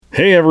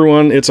Hey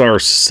everyone, it's our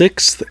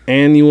 6th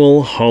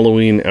annual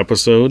Halloween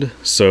episode.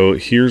 So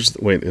here's,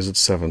 wait, is it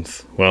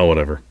 7th? Well,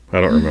 whatever.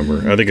 I don't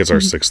remember. I think it's our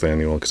 6th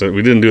annual because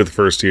we didn't do it the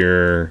first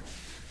year.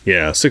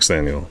 Yeah, 6th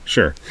annual.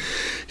 Sure.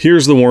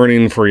 Here's the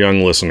warning for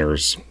young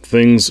listeners.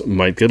 Things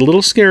might get a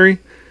little scary,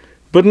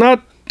 but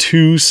not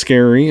too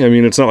scary. I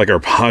mean, it's not like our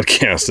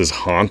podcast is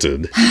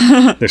haunted.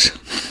 There's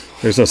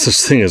no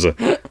such thing as a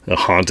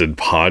haunted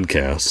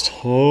podcast.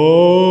 Pause.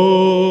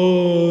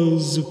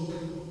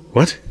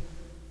 What?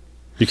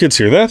 You kids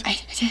hear that? I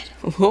did.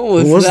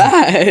 What was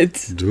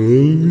that?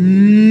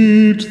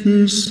 Delete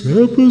this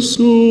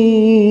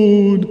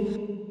episode.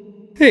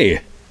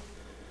 Hey.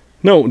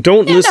 No,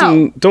 don't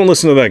listen. No. Don't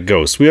listen to that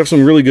ghost. We have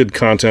some really good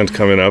content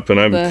coming up, and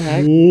I'm. The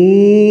heck?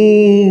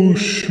 Oh,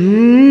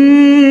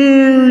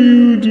 sure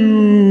you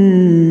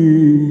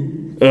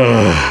do.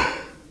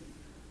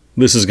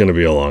 This is going to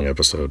be a long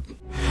episode.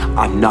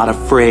 I'm not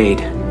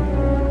afraid.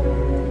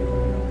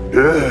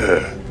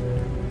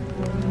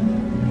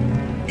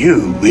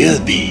 You will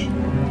be.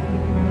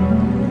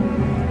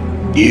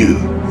 You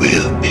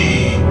will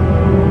be.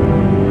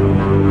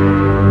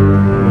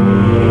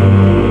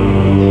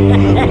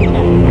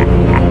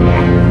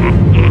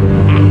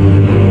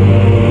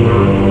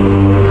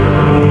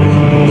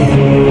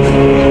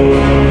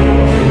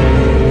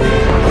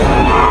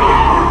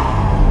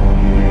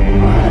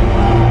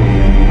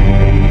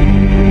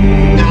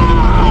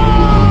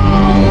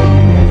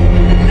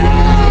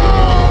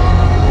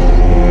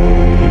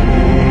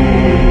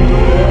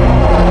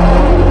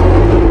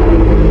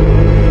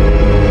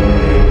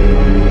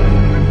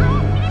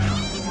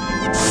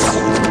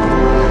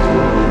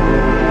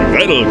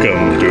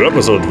 Welcome to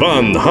episode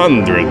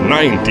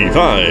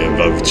 195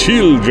 of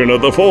Children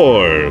of the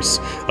Force,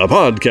 a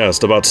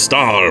podcast about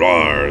Star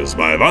Wars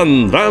by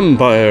one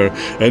vampire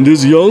and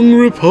his young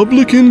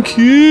Republican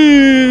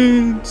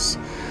kids.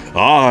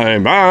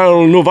 I'm Al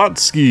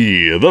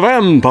Novatsky, the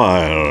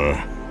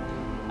vampire.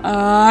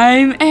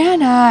 I'm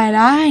Anna, and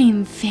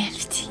I'm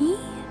 15.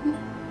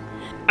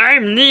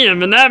 I'm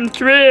Liam, and I'm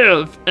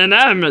 12, and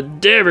I'm a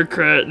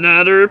Democrat,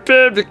 not a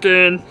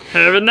Republican.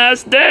 Have a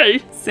nice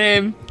day.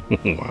 Same.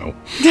 Wow.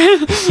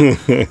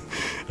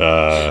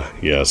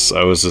 Yes,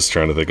 I was just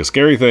trying to think of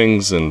scary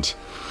things, and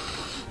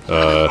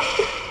I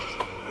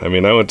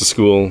mean, I went to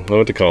school, I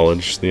went to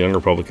college. The young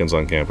Republicans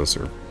on campus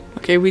are...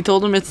 Okay, we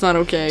told him it's not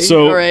okay.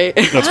 So, all right.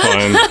 That's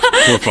fine.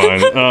 We're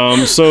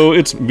fine. So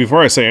it's,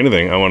 before I say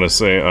anything, I want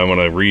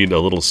to read a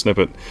little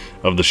snippet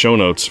of the show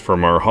notes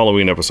from our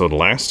Halloween episode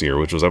last year,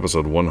 which was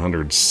episode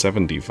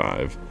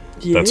 175.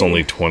 Yeah. That's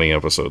only 20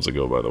 episodes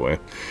ago, by the way.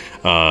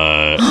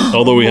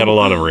 Although we had a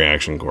lot of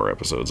Reaction Corps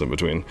episodes in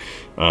between.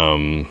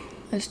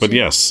 But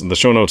yes, the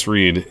show notes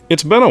read,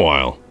 "It's been a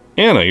while.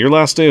 Anna, your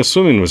last day of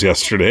swimming was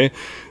yesterday.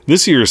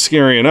 This year is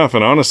scary enough,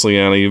 and honestly,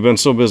 Anna, you've been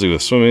so busy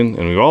with swimming,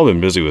 and we've all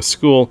been busy with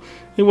school.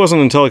 It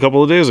wasn't until a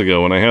couple of days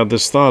ago when I had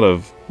this thought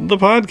of the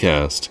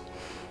podcast.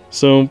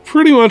 So,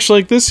 pretty much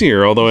like this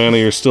year, although, Anna,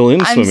 you're still in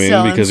I'm swimming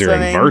still in because you're in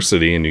swimming.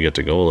 varsity and you get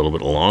to go a little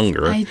bit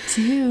longer. I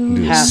do.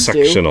 Do Have to.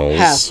 sectionals.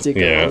 Have to go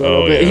yeah, a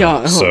little oh, bit.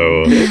 yeah. Yeah.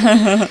 So,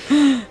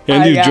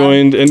 and you yeah.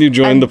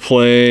 joined the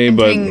play, I'm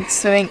but doing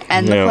swimming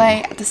and the Yeah.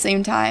 play at the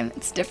same time.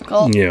 It's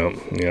difficult. yeah.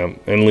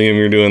 And Liam,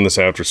 you're doing this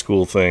after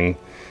school thing,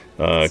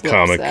 Flip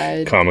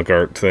side. comic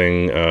art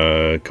thing,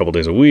 a couple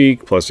days a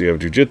week. Plus, you have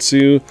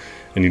jujitsu,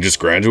 and you just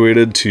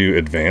graduated to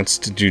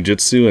advanced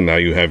jujitsu, and now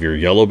you have your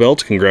yellow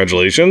belt.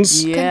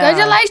 Congratulations! Yeah.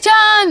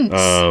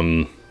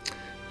 Congratulations!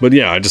 But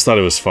yeah, I just thought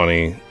it was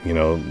funny,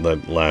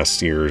 that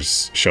last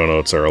year's show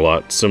notes are a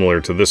lot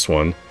similar to this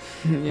one.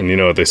 And you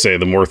know what they say,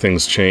 the more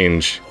things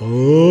change...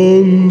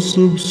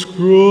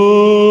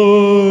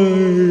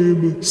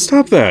 Unsubscribe.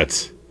 Stop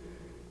that.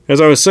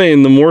 As I was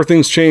saying, the more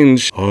things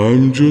change...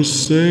 I'm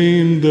just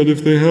saying that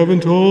if they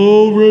haven't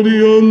already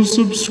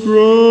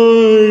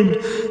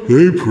unsubscribed,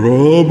 they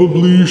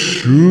probably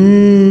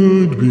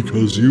should,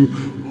 because you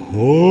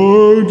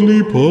hardly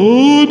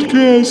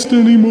podcast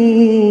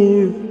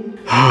anymore.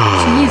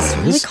 Jeez,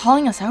 really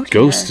calling us out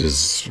Ghost here.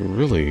 is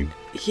really...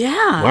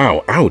 Yeah.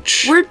 Wow,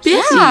 ouch. We're busy,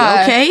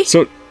 Yeah. okay?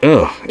 So,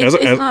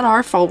 It's not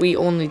our fault. We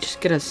only just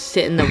get to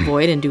sit in the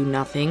void and do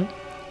nothing.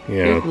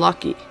 You're yeah,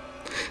 lucky.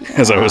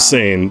 as I was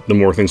saying, the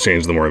more things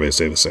change, the more they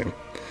stay the same.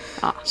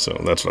 Ah. So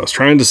that's what I was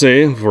trying to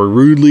say. If we're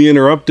rudely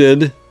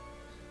interrupted,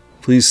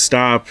 please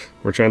stop.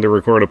 We're trying to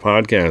record a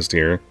podcast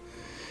here.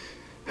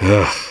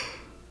 All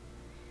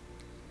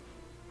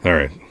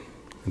right.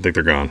 I think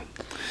they're gone.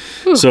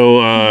 So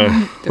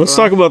let's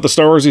talk about the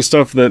Star Warsy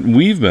stuff that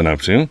we've been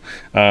up to.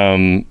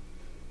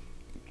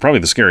 Probably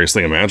the scariest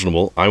thing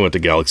imaginable. I went to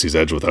Galaxy's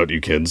Edge without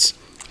you kids.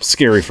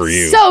 Scary for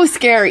you. So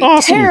scary.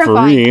 Awesome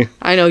Terrifying. for me.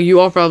 I know,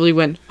 you all probably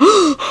went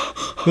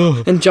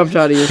and jumped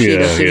out of your seat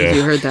as soon as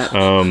you heard that.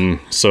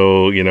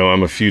 So,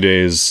 I'm a few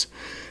days...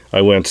 I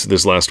went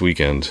this last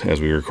weekend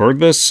as we record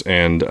this,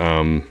 and,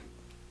 I'm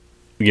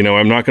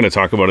not going to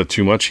talk about it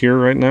too much here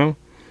right now.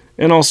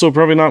 And also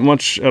probably not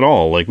much at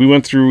all. Like, we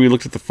looked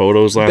at the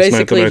photos last night that I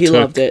took. Basically, he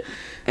loved it.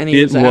 And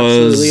he was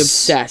absolutely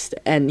obsessed.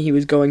 And he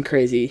was going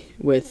crazy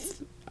with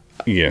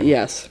Yeah.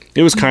 Yes.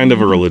 It was kind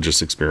of a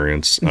religious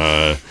experience.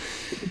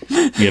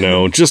 You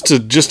know, just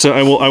to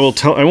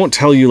I won't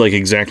tell you like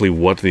exactly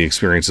what the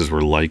experiences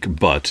were like,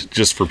 but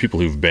just for people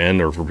who've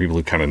been or for people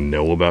who kind of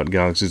know about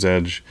Galaxy's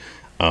Edge,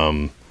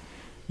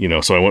 you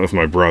know, so I went with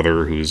my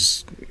brother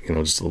who's, you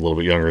know, just a little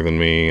bit younger than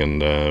me,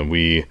 and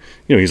we, you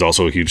know, he's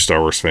also a huge Star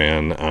Wars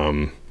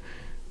fan.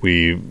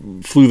 We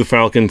flew the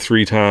Falcon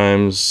 3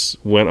 times,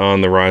 went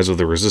on the Rise of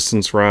the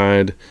Resistance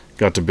ride,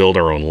 got to build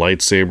our own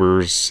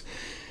lightsabers.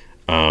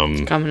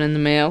 It's coming in the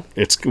mail.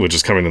 Which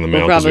is coming in the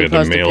mail We'll because we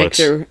probably had to post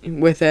a mail picture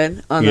with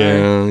it on Yeah,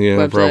 our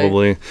website.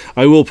 probably.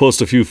 I will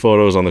post a few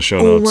photos on the show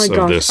Oh notes my of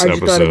gosh, this I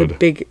just episode. thought of a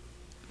big...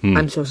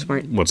 I'm so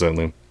smart. What's that,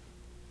 Liam?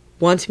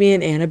 Once me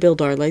and Anna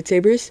build our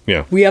lightsabers,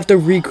 Yeah. we have to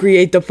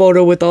recreate the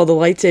photo with all the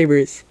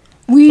lightsabers.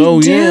 We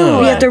Oh, do. yeah.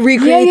 We have to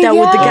recreate that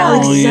with the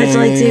Galaxy's Edge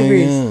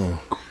lightsabers. Yeah.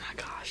 Oh my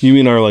gosh. You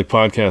mean our like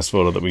podcast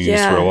photo that we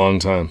used for a long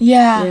time?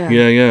 Yeah.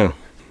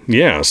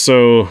 Yeah.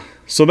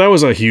 So that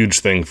was a huge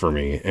thing for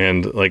me,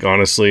 and like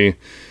honestly,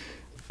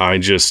 I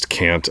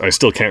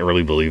still can't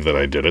really believe that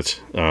I did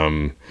it.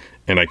 And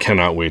I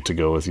cannot wait to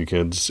go with you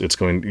kids.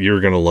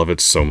 You're gonna love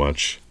it so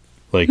much.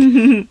 Like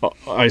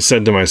I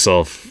said to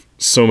myself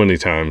so many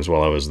times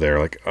while I was there,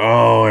 like,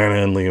 oh,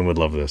 Anna and Liam would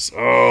love this.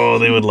 Oh,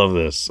 they would love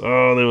this.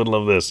 Oh, they would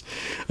love this.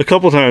 A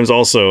couple times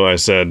also I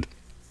said,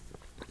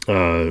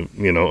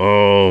 you know,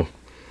 oh,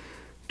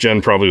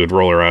 Jen probably would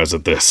roll her eyes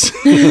at this.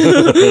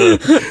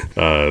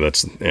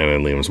 That's Anna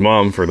and Liam's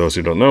mom, for those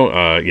who don't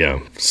know. Yeah,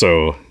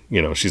 so,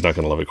 you know, she's not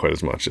going to love it quite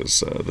as much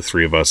as the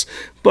three of us.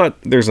 But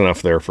there's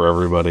enough there for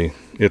everybody.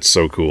 It's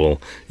so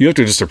cool. You have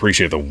to just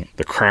appreciate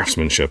the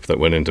craftsmanship that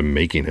went into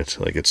making it.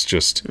 Like, it's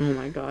just Oh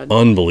my god.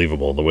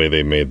 unbelievable the way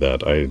they made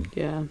that. I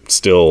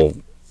still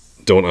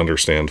don't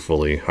understand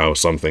fully how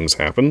some things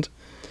happened.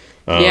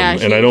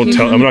 And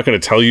I'm not going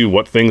to tell you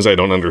what things I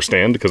don't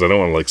understand because I don't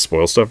want to like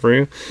spoil stuff for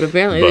you. But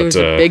apparently there was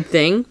a big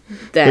thing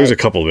that there's a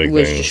couple big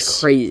was things.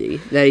 just crazy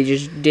that he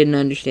just didn't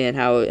understand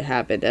how it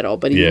happened at all.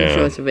 But he didn't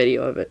show us a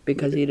video of it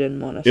because he didn't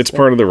want us. It's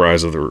part of the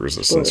Rise of the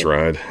Resistance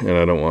ride, and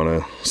I don't want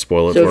to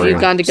spoil it for you. So if you've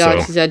gone to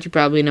Galaxy's Edge, you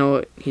probably know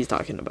what he's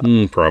talking about.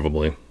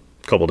 Probably.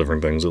 A couple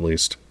different things at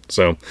least.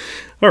 So,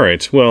 all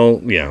right. Well,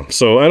 yeah.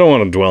 So I don't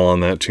want to dwell on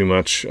that too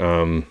much.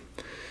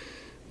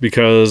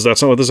 Because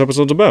that's not what this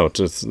episode's about.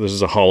 This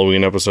is a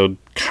Halloween episode,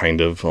 kind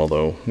of,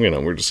 although, you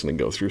know, we're just going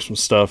to go through some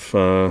stuff.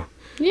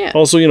 Yeah.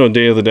 Also, you know,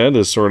 Day of the Dead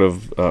is sort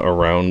of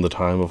around the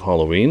time of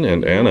Halloween,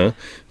 and Anna,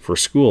 for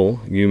school,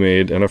 you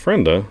made an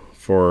ofrenda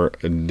for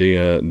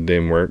Dia de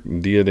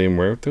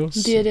Muertos?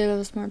 Dia de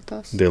los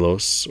Muertos. De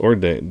los, or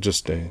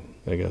just de,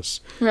 I guess.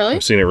 Really?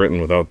 I've seen it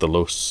written without the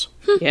los.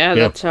 Yeah,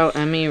 that's how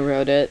Emmy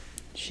wrote it.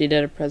 She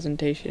did a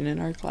presentation in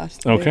our class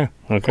today.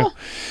 Okay. Cool.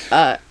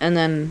 And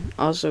then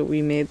also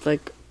we made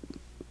like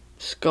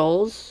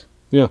skulls.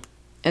 Yeah.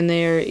 And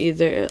they're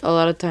a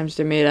lot of times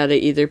they're made out of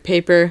either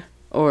paper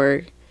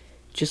or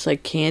just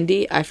like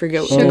candy. I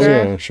forget what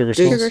Yeah, sugar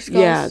skulls. Sugar skulls.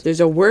 Yeah,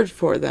 there's a word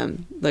for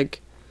them, like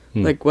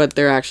what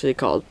they're actually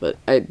called, but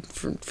I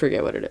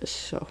forget what it is.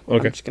 So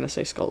I'm just gonna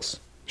say skulls.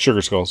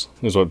 Sugar skulls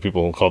is what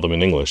people call them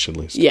in English, at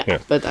least. Yeah.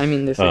 But I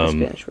mean, there's like a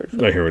Spanish word for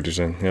them. I hear what you're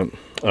saying.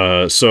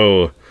 Yep.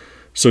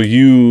 So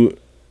you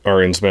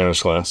are in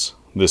Spanish class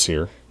this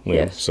year. Liam.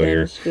 Yes, So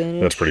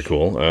Spanish. that's pretty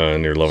cool,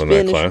 and you're loving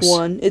Spanish that class.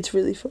 1, it's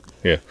really fun.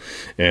 Yeah,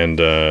 and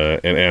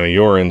Anna,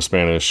 you're in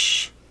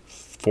Spanish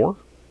 4,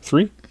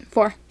 3,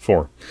 4.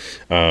 4.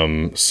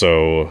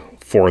 So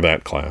for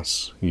that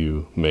class,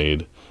 you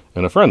made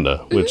an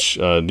ofrenda. Which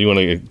do you want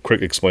to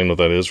quick explain what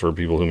that is for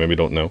people who maybe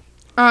don't know?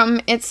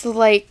 It's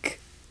like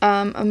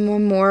a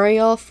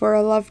memorial for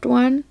a loved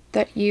one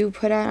that you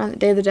put out on the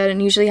Day of the Dead,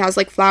 and usually has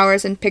like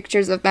flowers and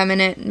pictures of them in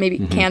it, and maybe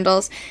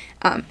candles.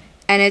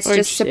 And it's Or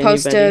just just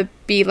supposed anybody. to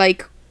be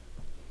like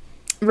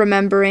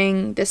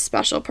remembering this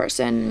special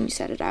person, and you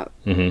set it out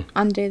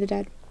on the Day of the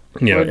Dead.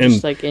 Yeah, Or and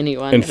just like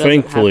anyone. and It doesn't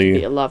have thankfully- to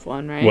be a loved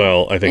one, right?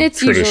 well, I think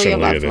It's usually a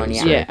traditionally loved it one, is.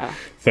 yeah. Yeah.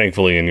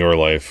 Thankfully, in your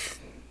life,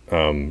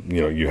 you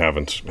know, you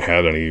haven't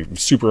had any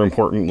super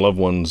important loved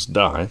ones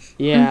die.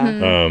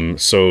 Yeah.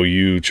 So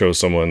you chose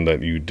someone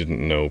that you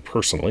didn't know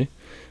personally,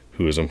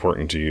 who is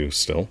important to you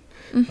still,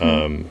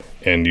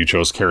 and you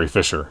chose Carrie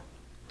Fisher.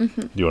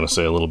 Do you want to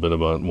say a little bit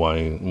about why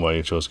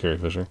you chose Carrie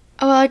Fisher?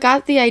 Oh, well, I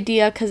got the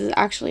idea because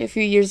actually a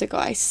few years ago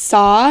I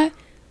saw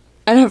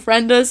an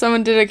ofrenda.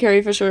 Someone did a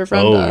Carrie Fisher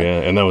ofrenda. Oh yeah,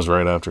 and that was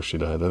right after she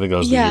died. I think that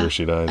was the year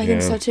she died. I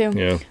think so too.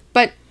 Yeah.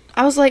 But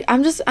I was like,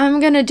 I'm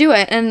gonna do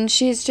it, and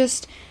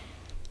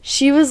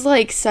she was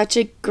like such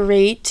a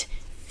great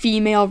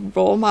female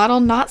role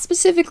model, not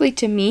specifically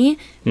to me,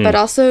 but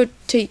also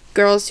to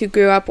girls who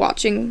grew up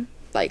watching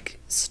like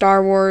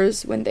Star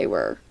Wars when they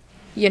were,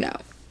 you know,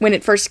 when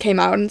it first came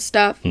out and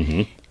stuff.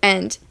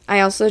 And I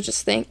also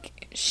just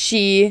think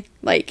she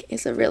like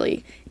is a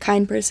really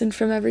kind person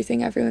from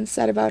everything everyone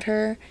said about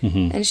her,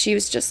 and she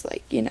was just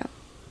like, you know,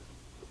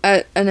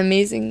 an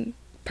amazing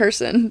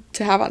person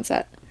to have on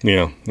set.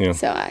 Yeah.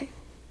 So I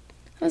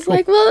was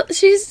like, well,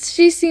 she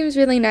seems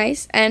really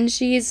nice, and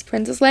she's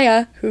Princess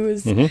Leia, who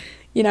is,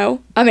 you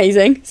know,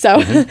 amazing. So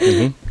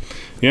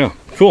Yeah,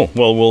 cool.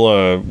 Well,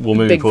 we'll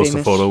maybe Big post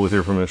famous. a photo with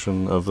your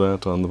permission of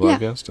that on the Yeah.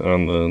 podcast,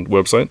 on the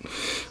website.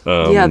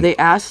 Yeah, they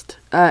asked,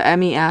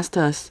 Emmy asked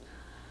us,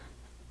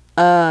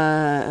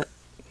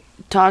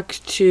 talk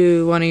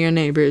to one of your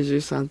neighbors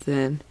or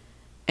something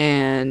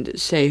and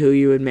say who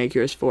you would make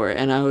yours for.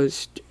 And I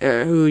was,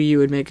 who you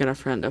would make it a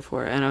friend of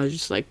for. And I was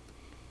just like,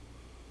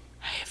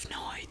 I have no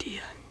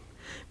idea.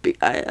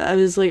 I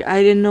was like,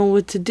 I didn't know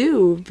what to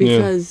do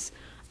because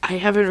I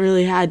haven't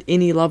really had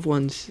any loved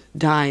ones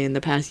die in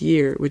the past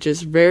year, which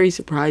is very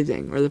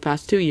surprising, or the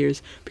past 2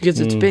 years, because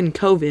it's been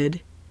COVID.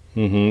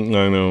 Mm-hmm,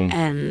 I know.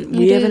 And It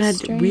we haven't is had.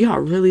 strange. We are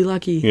really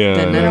lucky Yeah,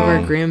 that I none of know.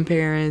 our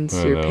grandparents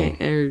I or know.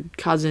 or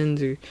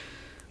cousins or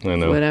I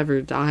know.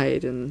 whatever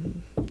died,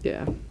 and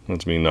yeah.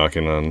 That's me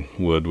knocking on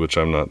wood, which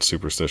I'm not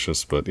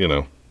superstitious, but you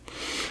know.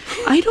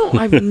 I don't.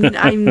 I've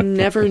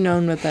never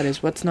known what that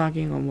is. What's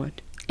knocking on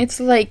wood? It's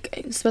like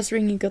it's supposed to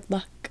bring you good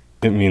luck.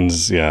 It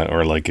means,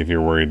 or like if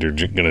you're worried you're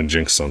gonna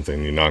jinx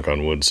something, you knock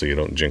on wood so you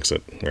don't jinx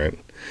it, right?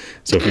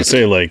 So if you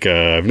say like,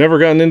 I've never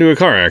gotten into a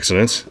car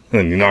accident,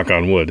 and you knock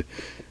on wood,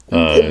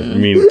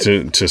 mean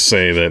to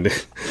say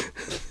that.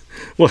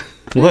 What?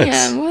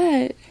 Yeah,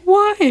 what?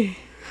 Why?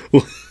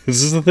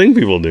 This is the thing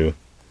people do.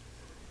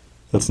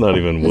 That's not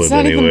even wood It's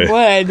not anyway.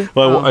 even wood.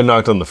 Well, I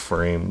knocked on the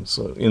frame,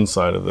 so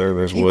inside of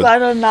there's You wood.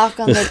 gotta knock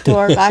on the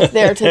door back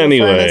there to the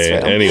furnace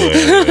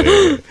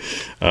room.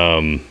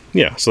 Anyway.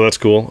 Yeah, so that's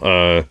cool.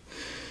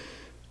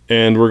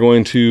 And we're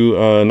going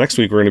to, next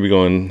week, we're going to be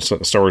going,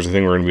 Star Wars, the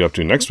thing we're going to be up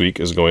to next week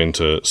is going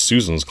to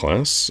Susan's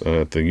class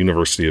at the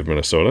University of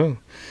Minnesota.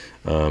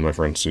 My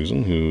friend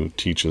Susan, who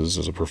teaches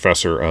as a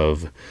professor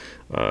of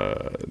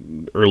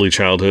early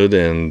childhood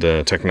and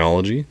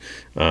technology.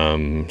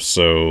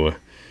 So,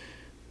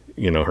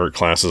 you know, her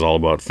class is all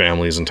about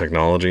families and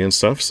technology and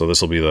stuff. So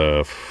this will be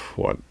the,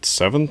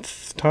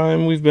 7th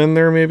time we've been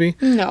there, maybe?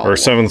 No. Or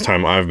 7th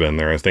time I've been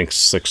there. I think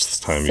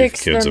 6th time you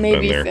Sixth kids or have been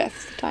maybe there.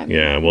 5th time.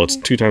 Yeah, well, it's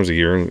 2 times a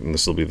year, and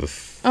this will be the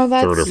Oh,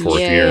 that's 3rd or 4th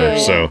cute. year.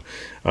 So,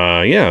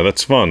 yeah,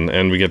 that's fun.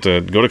 And we get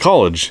to go to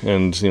college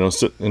and, you know,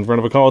 sit in front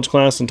of a college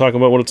class and talk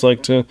about what it's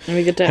like to And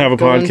we get to have a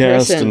go in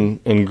podcast person.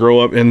 and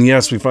grow up. And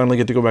yes, we finally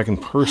get to go back in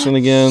person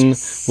again.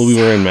 We'll be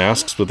wearing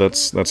masks, but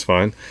that's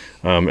fine.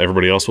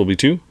 Everybody else will be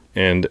too.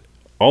 And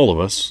all of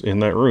us in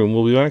that room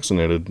will be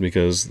vaccinated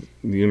because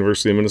the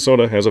University of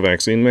Minnesota has a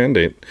vaccine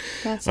mandate.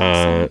 That's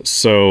awesome.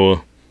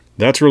 So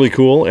that's really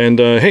cool. And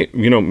hey,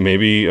 you know,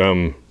 maybe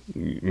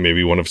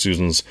one of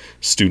Susan's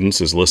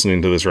students is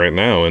listening to this right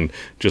now. And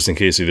just in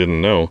case you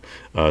didn't know,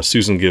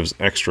 Susan gives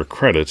extra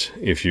credit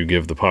if you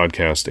give the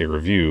podcast a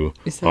review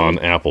on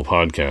Apple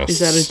Podcasts. Is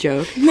that a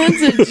joke?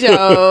 That's a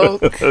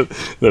joke.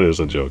 That is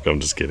a joke.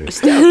 I'm just kidding.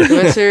 Give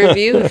us a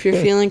review if you're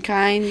feeling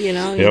kind. You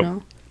know. You Yep.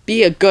 know.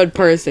 Be a good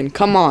person.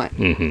 Come on.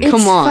 Mm-hmm. It's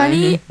Come on.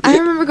 funny. I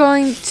remember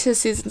going to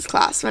Susan's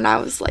class when I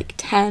was like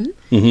 10,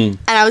 Mm-hmm.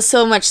 and I was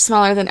so much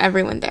smaller than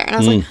everyone there. And I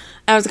was like,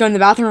 I was going to the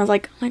bathroom. I was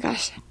like, oh my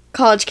gosh,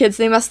 college kids,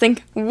 they must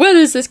think, what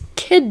is this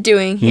kid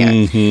doing here?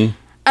 Mm-hmm.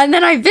 And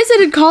then I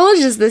visited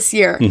colleges this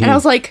year, and I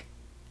was like,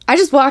 I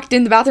just walked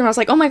in the bathroom. I was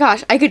like, oh my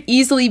gosh, I could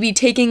easily be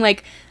taking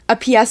like a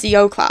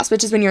PSEO class,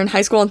 which is when you're in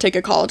high school and take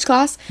a college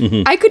class.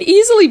 I could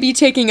easily be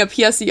taking a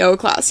PSEO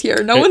class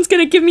here. No one's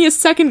gonna give me a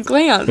second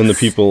glance. And the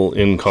people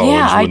in college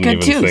Yeah, I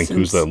wouldn't could even too, think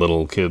who's since- that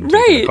little kid taking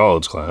Right. a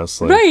college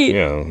class. Like, Right.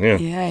 Yeah.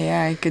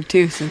 Yeah, I could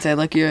too. Since I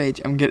look your age,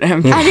 I'm good.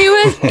 And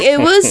it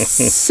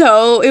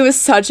was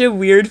such a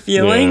weird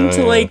feeling Yeah,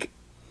 to yeah. like,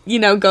 you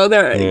know, go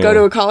there, go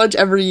to a college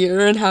every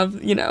year and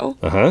have, you know,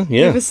 Uh-huh.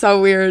 Yeah. it was so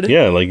weird.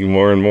 Yeah, like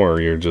more and more,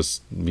 you're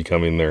just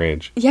becoming their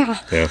age. Yeah.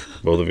 Yeah,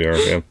 both of you are.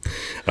 Yeah,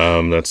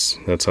 that's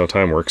how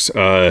time works.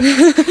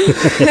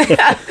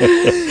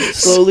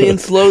 Slowly and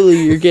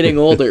slowly, you're getting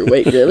older.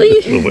 Wait, really?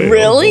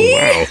 Really?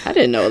 Wow, I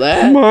didn't know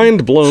that.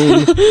 mind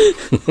blown.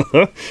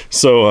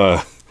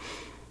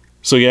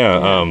 So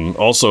yeah.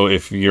 Also,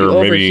 if you're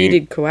maybe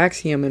Overheated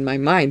coaxium in my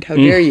mind. How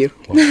dare you?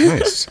 well,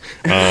 nice.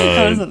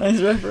 That was a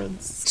nice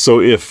reference.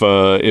 So if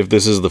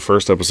this is the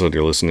first episode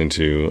you're listening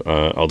to,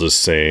 I'll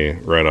just say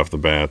right off the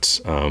bat,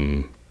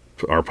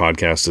 our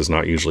podcast is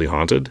not usually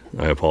haunted.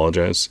 I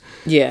apologize.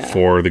 Yeah.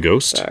 For the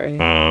ghost. Sorry.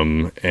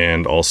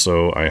 And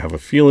also, I have a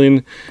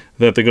feeling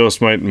that the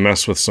ghost might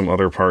mess with some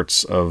other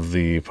parts of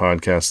the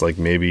podcast, like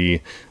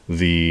maybe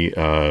the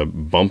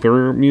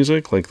bumper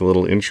music, like the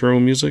little intro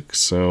music.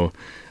 So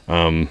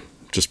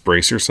just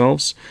brace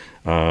yourselves.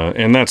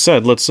 And that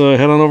said, let's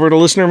head on over to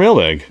listener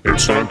mailbag.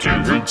 It's time to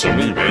read some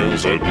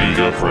emails that we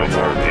got from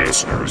our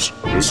listeners.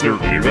 Listener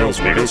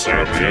emails make us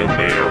happy and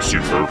they are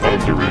super fun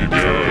to read.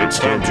 Yeah, it's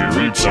time to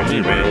read some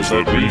emails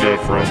that we got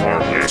from our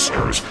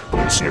listeners.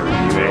 Listener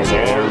emails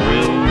are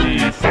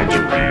really fun to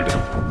read.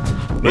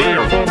 They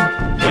are fun,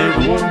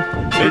 everyone,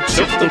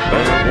 except the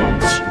bad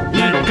ones.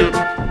 We don't get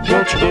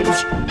much of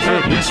those,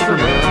 at least for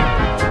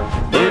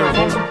now. They are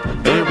fun,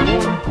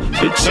 everyone,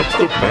 except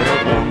the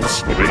bad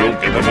ones. But we don't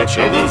get that much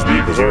of those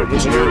because our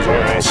listeners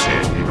are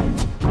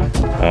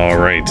awesome. All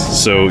right.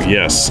 So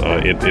yes,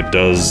 it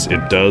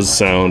does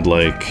sound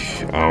like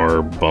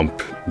our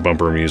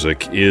bumper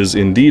music is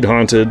indeed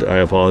haunted. I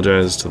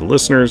apologize to the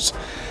listeners.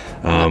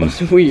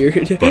 That's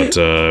weird. But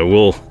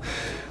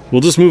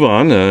we'll just move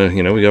on.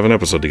 We have an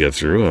episode to get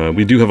through.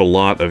 We do have a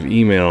lot of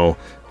email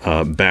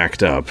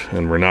backed up,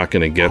 and we're not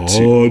going to get to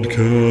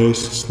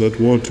Podcasts that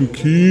want to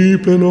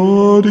keep an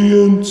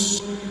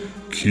audience,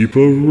 keep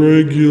a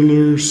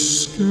regular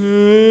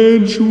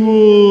schedule.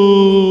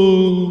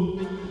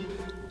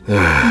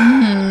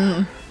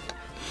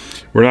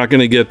 We're not going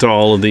to get to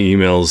all of the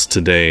emails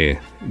today,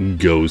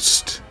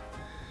 Ghost.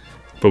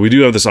 But we do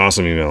have this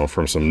awesome email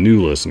from some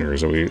new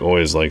listeners, and we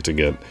always like to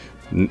get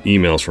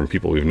emails from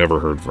people we've never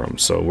heard from.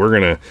 So we're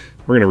gonna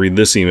read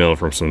this email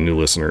from some new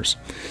listeners.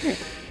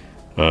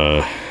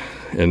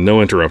 And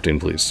no interrupting,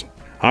 please.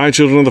 Hi,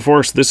 Children of the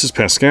Force. This is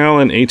Pascal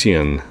and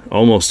Etienne,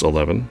 almost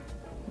 11.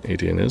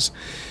 Etienne is.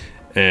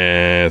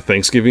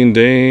 Thanksgiving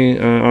Day,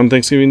 on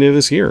Thanksgiving Day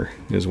this year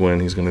is when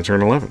he's going to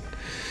turn 11.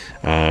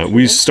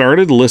 We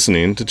started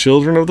listening to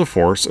Children of the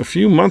Force a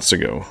few months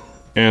ago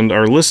and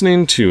are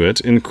listening to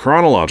it in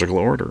chronological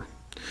order.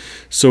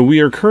 So we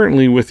are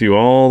currently with you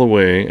all the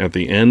way at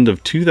the end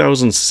of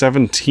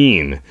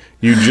 2017.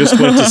 You just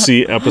went to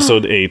see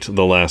Episode 8,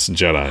 The Last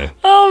Jedi.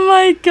 Oh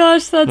my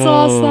gosh, that's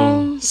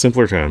awesome.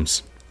 Simpler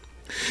times.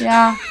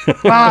 Yeah.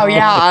 Wow,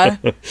 yeah.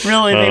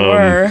 Really, they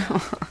were.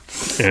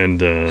 And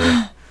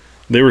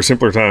they were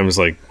simpler times,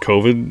 like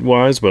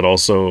COVID-wise, but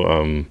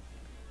also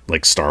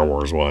like Star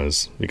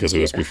Wars-wise, because it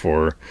was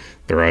before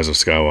The Rise of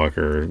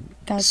Skywalker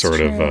That's sort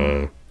true.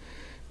 of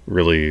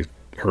really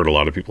hurt a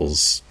lot of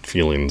people's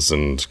feelings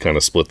and kind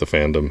of split the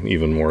fandom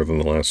even more than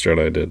The Last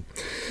Jedi did.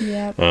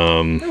 Yep.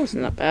 That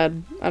wasn't that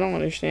bad. I don't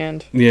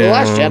understand. Yeah. The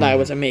Last Jedi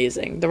was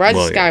amazing. The Rise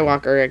Well, of yeah.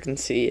 Skywalker, I can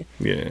see.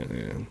 Yeah.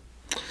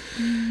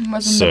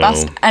 Wasn't So- the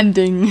best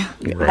ending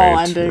of all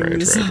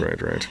endings.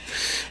 Right.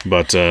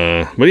 But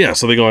yeah,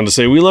 so they go on to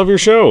say, we love your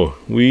show.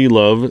 We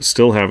love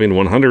still having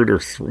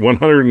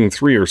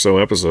 103 or so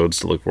episodes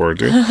to look forward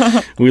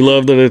to. We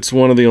love that it's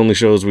one of the only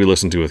shows we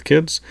listen to with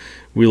kids.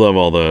 We love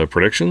all the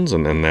predictions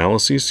and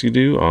analyses you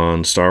do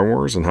on Star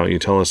Wars and how you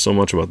tell us so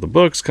much about the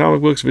books,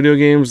 comic books, video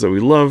games that we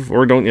love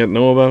or don't yet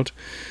know about.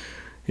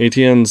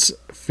 ATN's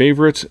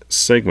favorite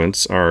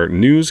segments are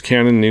News,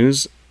 Canon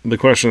News, the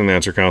Question and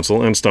Answer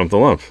Council, and Stump the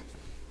Lump.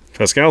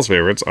 Pascal's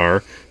favorites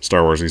are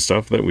Star Wars-y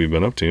stuff that we've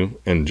been up to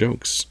and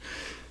jokes.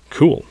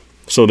 Cool.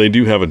 So they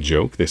do have a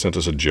joke. They sent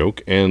us a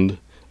joke and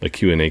a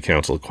Q&A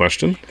council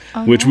question,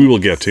 which we will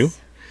get to.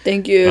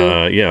 Thank you.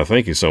 Yeah,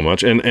 thank you so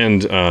much. And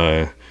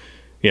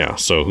yeah,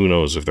 so who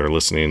knows if they're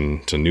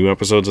listening to new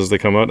episodes as they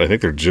come out. I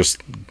think they're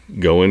just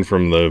going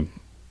from the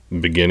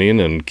beginning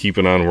and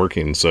keeping on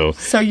working. So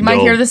you might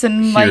hear this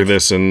in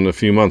this in a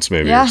few months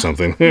maybe or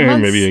something.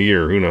 Maybe a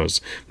year, who knows.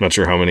 I'm not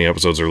sure how many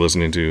episodes they're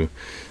listening to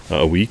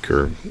a week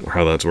or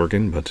how that's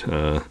working, but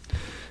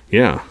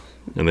yeah.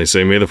 And they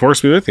say, may the Force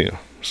be with you.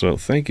 So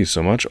thank you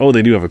so much. Oh,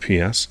 they do have a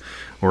PS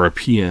or a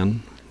PN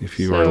if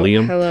you are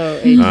Liam.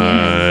 Hello,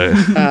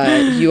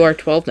 ATN. You are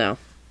 12 now.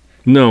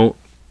 No,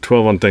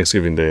 12 on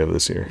Thanksgiving Day of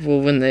this year. Well,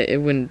 when they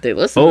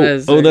listen,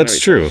 That's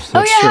true. That's Oh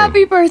yeah, true.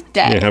 happy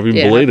birthday. Yeah, happy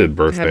belated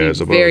birthday, I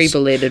suppose. Very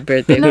belated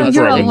birthday. No,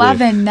 you're Probably.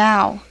 11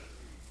 now.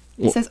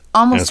 It says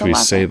almost As we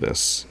 11. say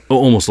this. Oh,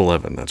 almost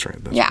 11. That's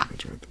right. That's Yeah. right.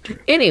 That's right.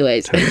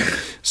 Anyways,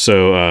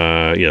 So,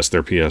 yes,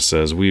 their PS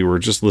says, we were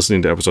just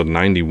listening to episode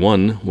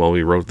 91 while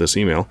we wrote this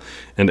email,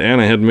 and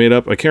Anna had made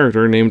up a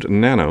character named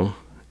Nano,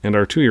 and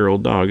our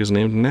 2-year-old dog is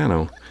named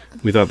Nano.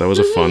 We thought that was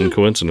a fun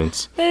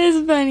coincidence. That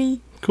is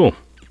funny. Cool.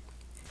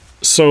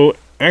 So,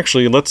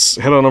 actually, let's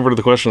head on over to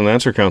the question and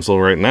answer council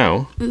right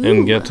now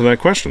and get to that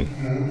question.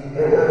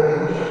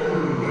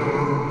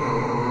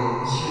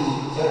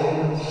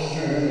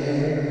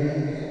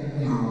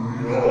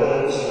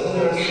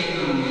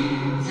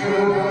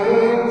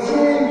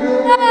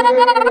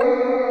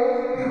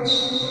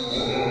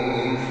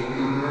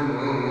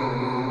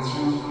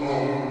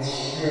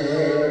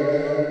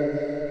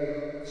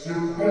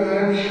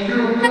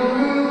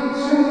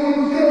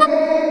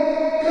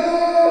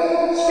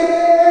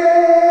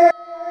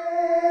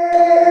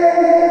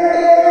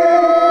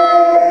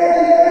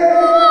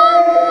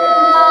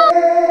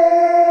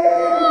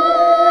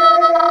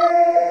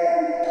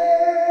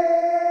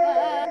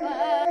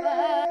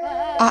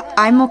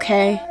 I'm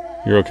okay.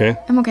 You're okay?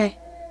 I'm okay.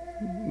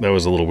 That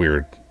was a little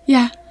weird.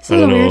 Yeah. It's a I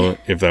don't little know weird.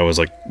 if that was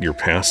like your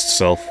past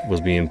self was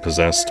being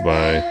possessed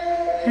by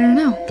I don't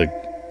know. the...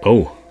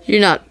 Oh. you're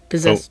not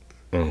possessed.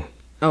 Oh.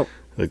 Oh.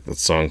 Like the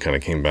song kind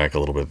of came back a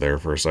little bit there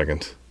for a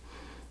second,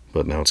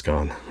 but now it's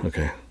gone.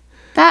 Okay.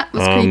 That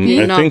was creepy.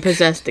 You're I not think-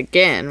 possessed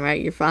again,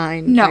 right? You're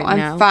fine. No, right I'm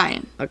now?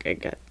 fine. Okay,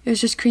 good. It was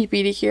just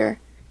creepy to hear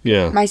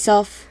Yeah.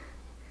 myself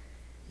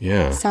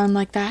Yeah. sound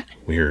like that.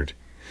 Weird.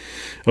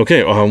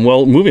 Okay.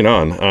 Well, moving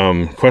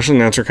on. Question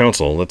and answer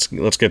council. Let's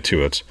get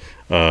to it.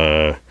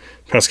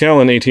 Pascal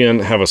and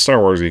ATN have a Star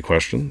Wars-y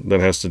question that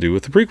has to do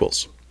with the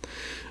prequels.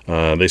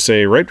 They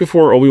say right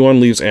before Obi-Wan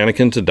leaves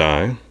Anakin to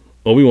die,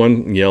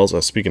 Obi-Wan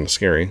yells. Speaking of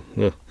scary,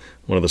 one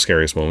of the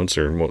scariest moments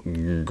or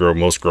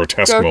most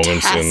grotesque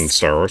moments in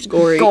Star Wars.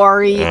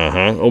 Gory.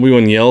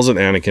 Obi-Wan yells at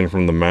Anakin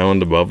from the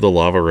mound above the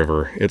lava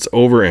river. It's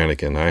over,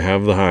 Anakin. I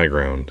have the high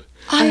ground.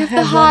 I have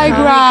the high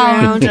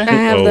ground. I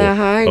have the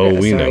high ground.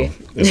 Oh, we know.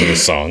 Is it a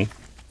song?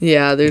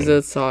 Yeah, there's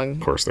a song. Of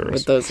course there is.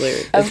 With those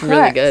lyrics. Of It's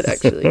really good,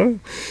 course. actually.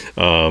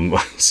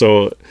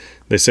 So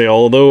they say,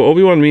 although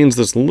Obi-Wan means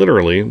this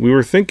literally, we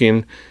were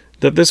thinking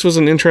that this was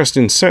an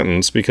interesting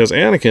sentence because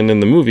Anakin in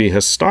the movie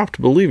has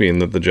stopped believing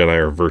that the Jedi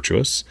are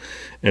virtuous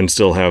and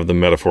still have the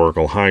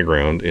metaphorical high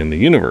ground in the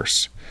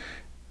universe.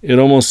 It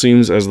almost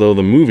seems as though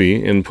the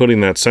movie, in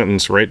putting that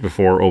sentence right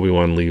before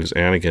Obi-Wan leaves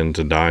Anakin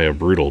to die a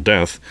brutal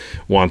death,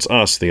 wants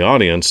us, the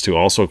audience, to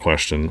also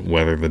question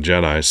whether the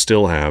Jedi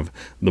still have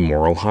the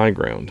moral high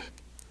ground.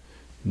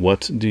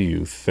 What do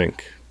you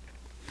think?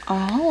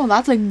 Oh,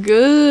 that's a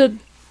good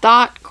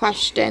thought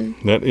question.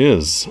 That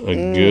is a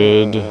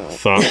good,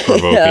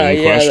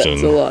 thought-provoking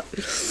question.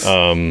 That's a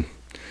lot.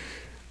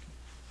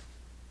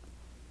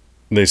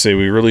 They say,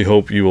 we really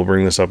hope you will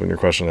bring this up in your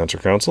question and answer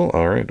council.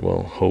 All right,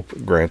 well, hope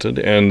granted.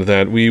 And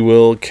that we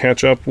will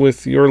catch up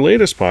with your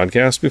latest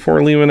podcast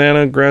before Liam and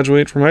Anna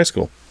graduate from high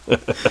school.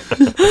 I'm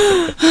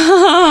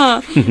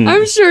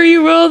sure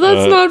you will.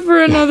 That's not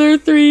for another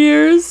 3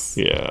 years.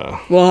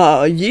 Yeah.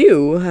 Well,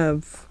 you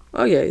have...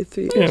 Oh, yeah,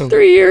 3 years. Yeah.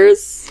 3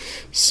 years.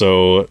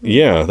 So,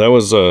 yeah, that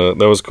was cool.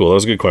 That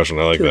was a good question.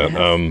 I like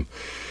 2.5. that.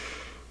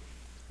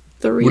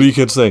 What do you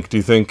kids think? Do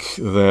you think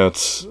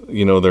that,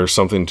 there's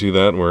something to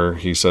that where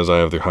he says, I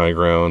have the high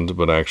ground,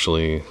 but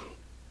actually,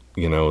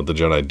 the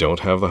Jedi don't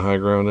have the high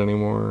ground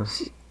anymore?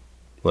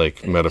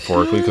 Like,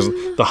 metaphorically? Because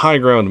the high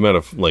ground,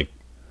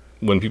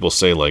 when people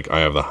say, I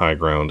have the high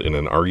ground in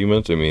an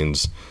argument, it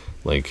means,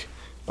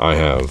 I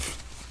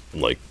have,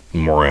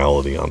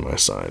 morality on my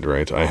side,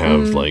 right? I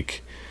have,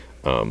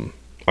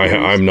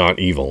 I'm not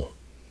evil.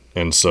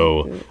 And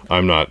so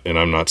I'm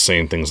not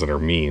saying things that are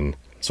mean.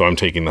 So I'm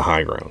taking the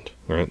high ground,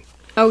 right?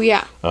 Oh,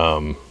 yeah.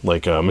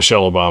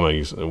 Michelle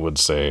Obama would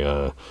say,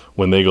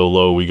 when they go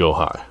low, we go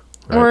high.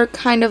 Right? Or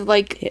kind of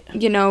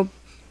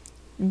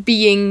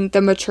being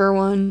the mature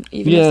one,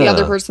 even if the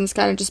other person's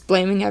kind of just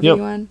blaming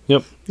everyone.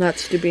 Yep. Not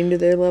stooping to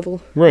their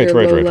level. Right.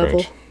 Their low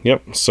level.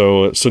 Yep.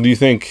 So do you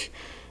think,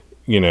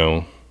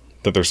 that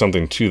there's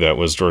something to that?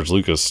 Was George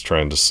Lucas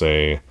trying to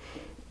say,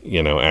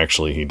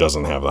 actually he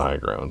doesn't have the high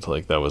ground?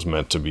 That was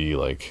meant to be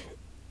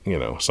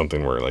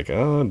something where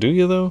do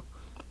you though?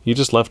 You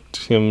just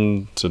left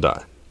him to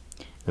die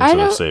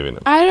instead of saving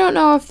him. I don't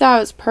know if that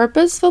was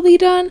purposefully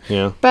done.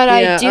 Yeah. But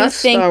Yeah, I do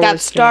us think Star that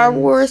Wars Star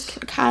fans. Wars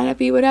can kind of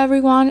be whatever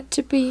we want it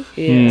to be.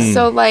 Yeah.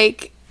 So,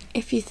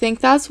 if you think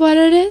that's what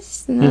it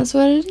is, then that's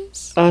what it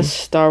is. Us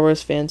Star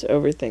Wars fans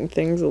overthink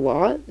things a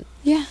lot,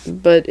 Yeah.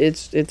 but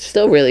it's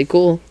still really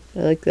cool. I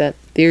like that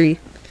theory.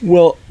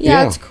 Well,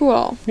 Yeah, it's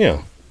cool.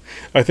 Yeah.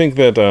 I think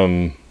that,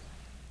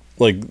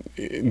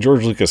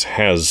 George Lucas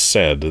has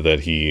said that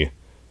he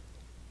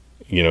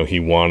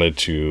wanted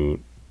to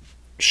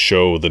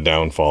show the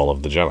downfall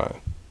of the Jedi.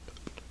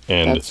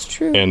 And, That's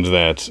true. And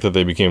that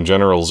they became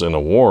generals in a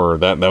war,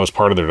 that was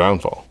part of their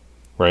downfall,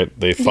 right?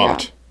 They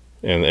fought.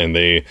 And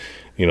they,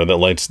 their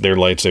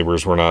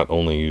lightsabers were not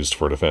only used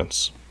for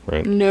defense,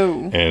 right?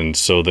 No. And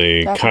so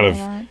they kind of,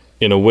 Definitely not.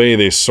 in a way,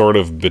 they sort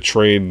of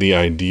betrayed the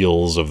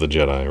ideals of the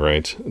Jedi,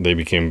 right? They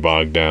became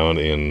bogged down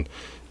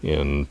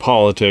in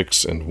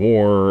politics and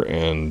war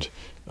and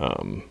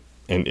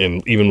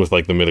even with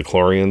the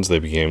midichlorians, they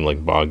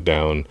became bogged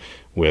down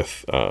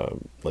with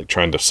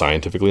trying to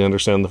scientifically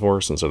understand the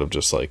Force instead of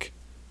just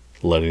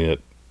letting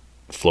it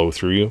flow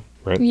through you,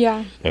 right?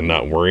 Yeah. And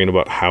not worrying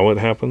about how it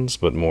happens,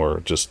 but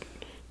more just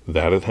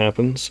that it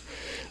happens.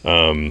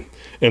 And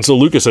so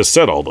Lucas has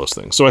said all those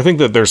things. So I think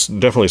that there's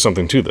definitely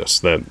something to this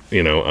that,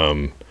 I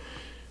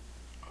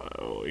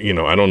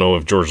don't know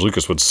if George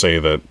Lucas would say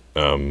that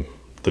the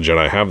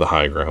Jedi have the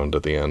high ground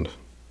at the end.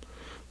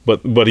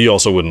 But he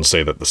also wouldn't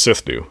say that the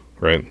Sith do,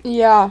 right?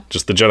 Yeah.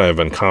 Just the Jedi have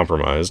been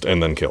compromised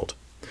and then killed.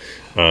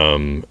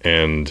 It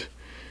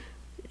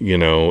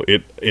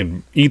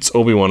eats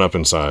Obi-Wan up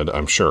inside,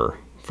 I'm sure,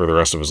 for the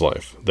rest of his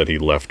life, that he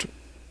left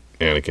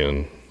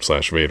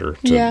Anakin/Vader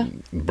to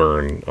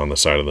burn on the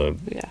side of the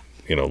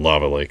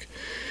lava lake.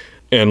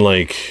 And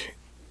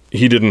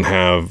he didn't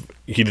have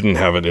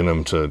it in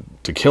him to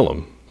kill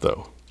him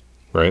though,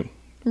 right?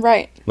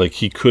 Right.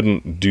 He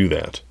couldn't do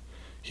that.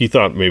 He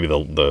thought maybe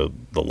the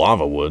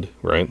lava would,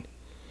 right?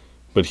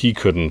 But he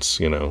couldn't,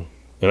 and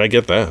I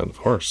get that, of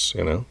course,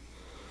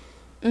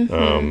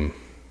 Mm-hmm.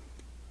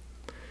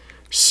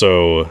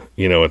 So,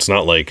 it's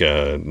not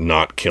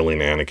not killing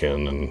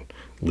Anakin and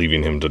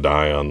leaving him to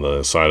die on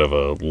the side of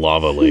a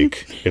lava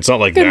lake. It's not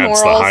like Good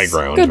that's morals. the high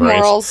ground, Good right?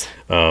 morals.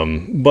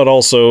 But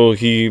also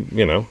he's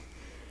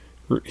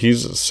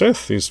a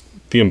Sith. He's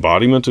the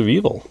embodiment of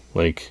evil.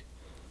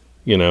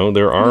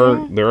 There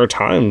are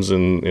times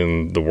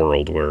in the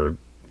world where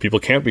people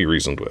can't be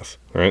reasoned with,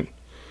 right?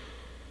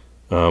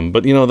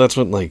 But that's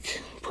what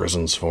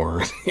prison's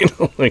for.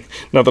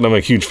 Not that I'm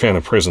a huge fan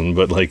of prison,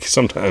 but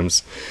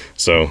sometimes.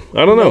 So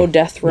I don't know. No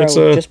death row,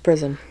 just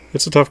prison.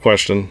 It's a tough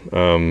question.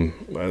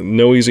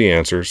 No easy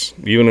answers,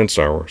 even in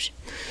Star Wars.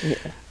 Yeah.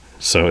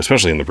 So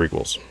especially in the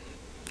prequels,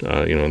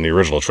 in the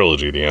original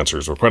trilogy, the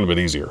answers were quite a bit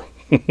easier.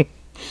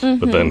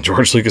 But then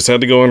George Lucas had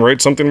to go and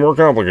write something more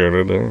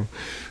complicated.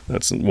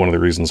 That's one of the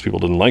reasons people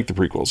didn't like the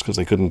prequels, because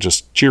they couldn't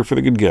just cheer for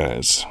the good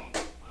guys.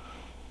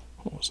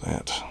 What was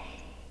that?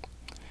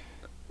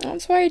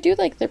 That's why I do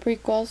like the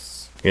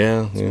prequels.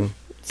 Yeah.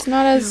 It's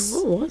not as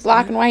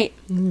black and white.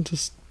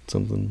 Just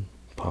something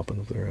popping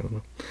up there. I don't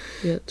know.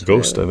 Yeah, it's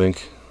Ghost, right. I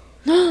think.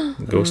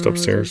 Ghost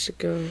upstairs. There's a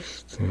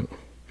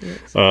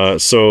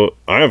ghost. So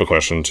I have a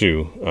question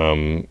too,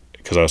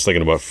 because I was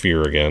thinking about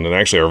fear again, and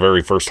actually our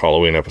very first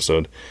Halloween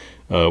episode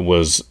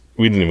was,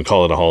 we didn't even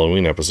call it a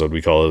Halloween episode,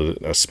 we called it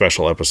a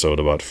special episode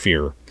about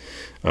fear,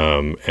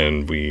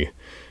 and we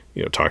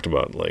talked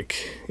about,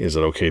 like, is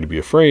it okay to be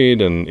afraid,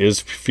 and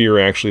is fear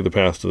actually the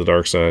path to the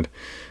dark side?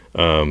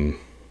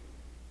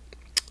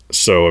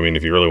 So I mean,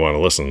 if you really want to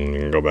listen, you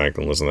can go back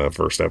and listen to that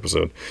first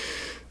episode.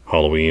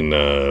 Halloween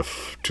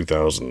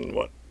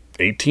 2018?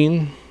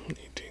 18,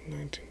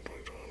 19, 20,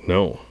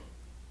 no,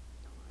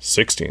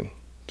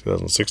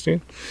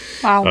 2016.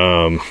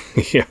 Wow.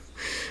 Yeah.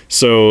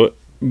 So,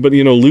 but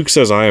Luke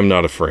says, I am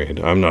not afraid.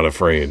 I'm not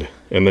afraid.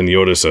 And then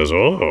Yoda says,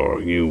 oh,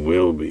 you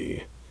will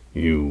be.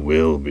 You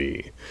will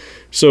be.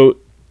 So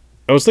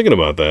I was thinking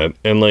about that,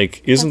 and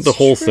like, isn't That's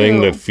the whole thing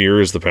true. that fear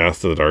is the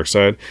path to the dark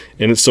side?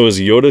 And so is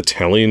Yoda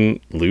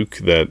telling Luke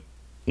that,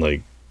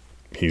 like,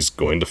 he's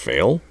going to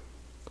fail?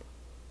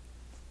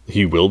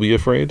 He will be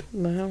afraid?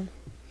 Wow.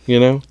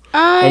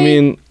 I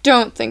mean,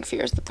 don't think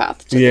fear is the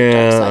path to Yeah, the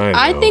dark side.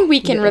 I I know. think we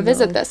can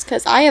revisit this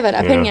because I have an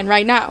opinion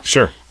right now.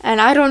 sure.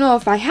 And I don't know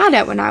if I had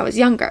it when I was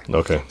younger.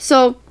 Okay.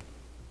 So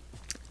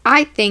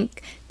I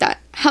think that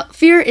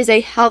fear is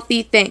a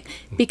healthy thing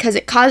because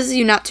it causes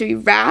you not to be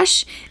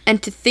rash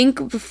and to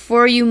think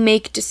before you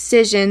make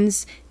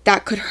decisions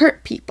that could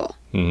hurt people.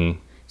 Mm-hmm.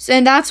 So,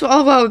 and that's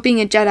all what being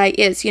a Jedi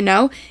is,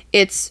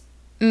 It's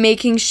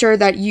making sure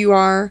that you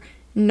are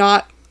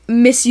not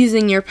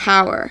misusing your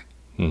power.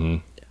 Mm-hmm.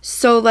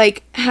 So,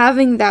 like,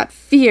 having that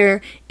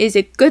fear is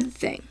a good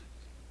thing.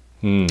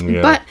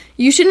 Yeah. But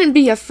you shouldn't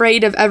be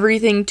afraid of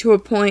everything to a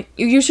point.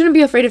 You shouldn't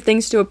be afraid of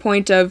things to a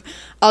point of,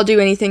 I'll do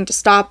anything to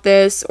stop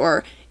this,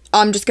 or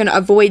I'm just going to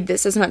avoid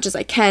this as much as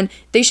I can.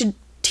 They should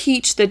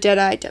teach the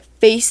Jedi to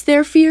face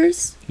their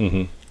fears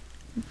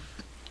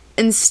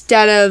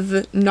instead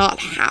of not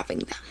having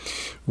them.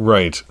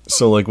 Right.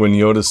 So, like, when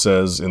Yoda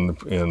says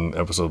in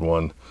episode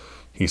 1,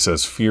 he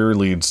says, fear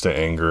leads to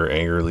anger,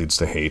 anger leads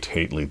to hate,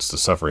 hate leads to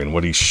suffering.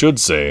 What he should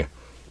say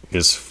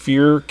is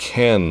fear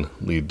can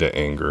lead to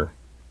anger,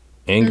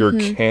 anger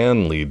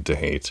can lead to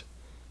hate,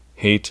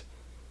 hate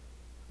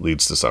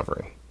leads to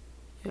suffering.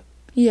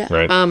 Yeah.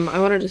 Right? I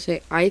wanted to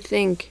say, I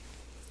think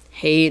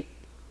hate,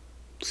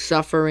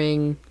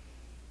 suffering,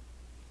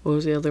 what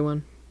was the other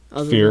one?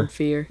 Fear. Than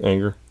fear.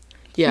 Anger.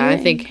 Yeah, I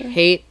think Anger.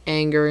 hate,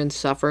 anger, and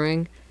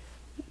suffering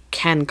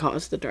can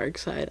cause the dark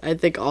side. I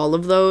think all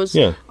of those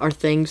Yeah. are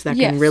things that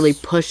Yes. can really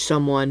push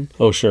someone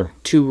Oh, sure.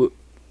 to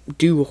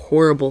do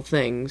horrible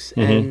things,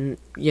 and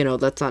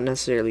that's not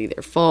necessarily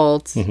their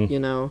fault.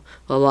 A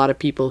lot of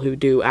people who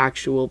do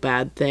actual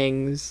bad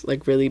things,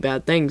 like really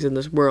bad things in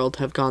this world,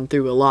 have gone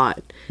through a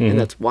lot, and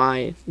that's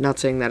why, not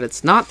saying that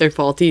it's not their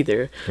fault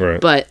either, Right.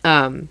 but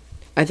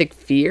I think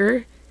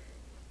fear,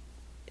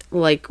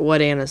 like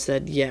what Anna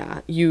said,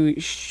 yeah, you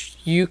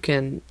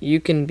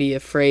can be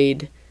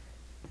afraid.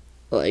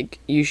 Like,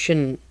 you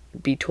shouldn't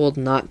be told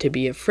not to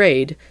be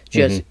afraid,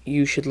 just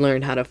you should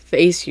learn how to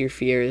face your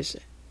fears,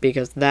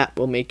 because that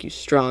will make you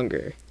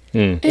stronger.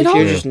 If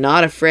you're just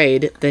not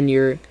afraid,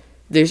 then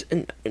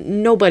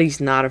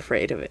nobody's not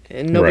afraid of it,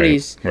 and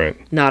nobody's Right.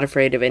 not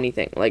afraid of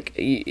anything. Like,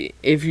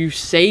 if you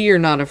say you're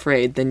not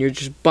afraid, then you're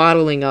just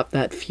bottling up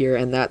that fear,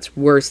 and that's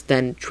worse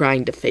than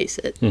trying to face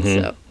it.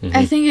 So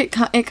I think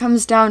it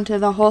comes down to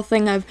the whole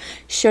thing of,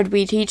 should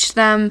we teach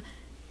them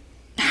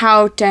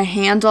how to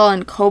handle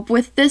and cope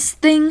with this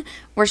thing,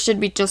 or should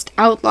we just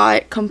outlaw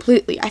it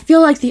completely? I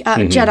feel like the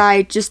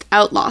Jedi just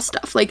outlaw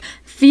stuff. Like,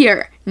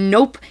 fear,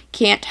 nope,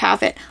 can't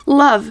have it.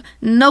 Love,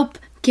 nope,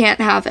 can't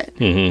have it.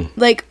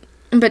 Like,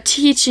 but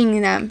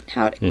teaching them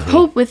how to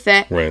cope with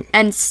it Right.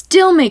 and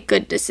still make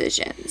good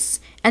decisions.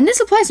 And this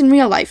applies in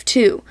real life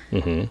too.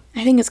 I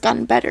think it's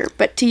gotten better,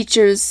 but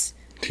teachers,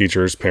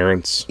 Parents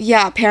parents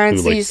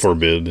who, like, use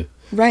forbid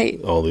right.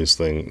 all these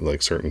things,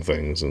 like certain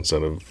things,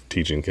 instead of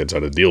teaching kids how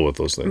to deal with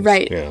those things.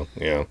 Right.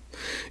 Yeah.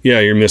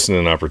 You're missing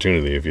an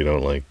opportunity if you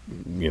don't, like,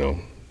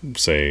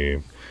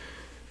 say,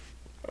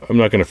 I'm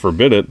not going to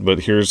forbid it, but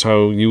here's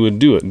how you would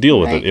deal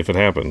with Right. it if it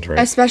happened, right?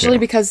 Especially Yeah.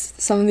 because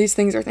some of these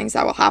things are things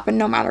that will happen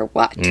no matter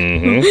what.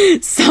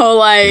 So,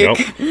 like,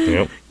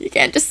 Yep. you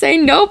can't just say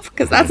nope,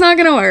 because that's not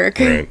going to work.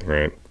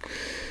 Right.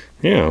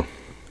 Yeah.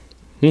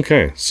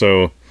 Okay.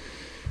 So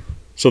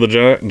the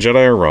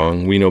Jedi are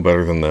wrong. We know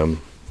better than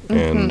them.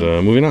 And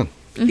moving on.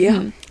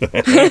 yeah,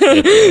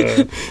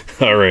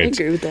 All I right.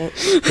 agree with that.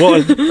 Well,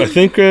 I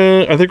think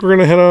we're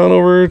gonna head on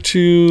over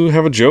to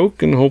have a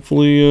joke, and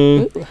hopefully I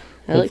like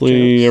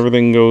hopefully jokes.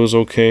 everything goes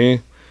okay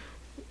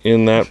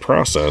in that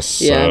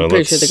process. Yeah, I'm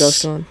pretty sure the let's-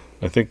 ghost's gone.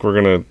 I think we're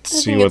gonna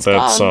see think what it's that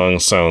gone. song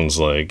sounds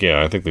like.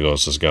 Yeah, I think the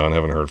ghost is gone.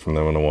 Haven't heard from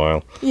them in a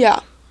while.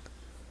 Yeah.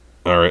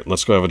 All right,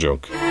 let's go have a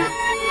joke.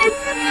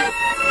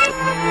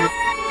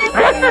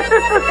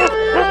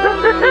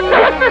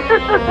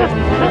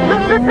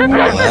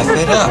 Laugh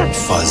it up,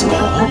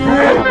 fuzzball.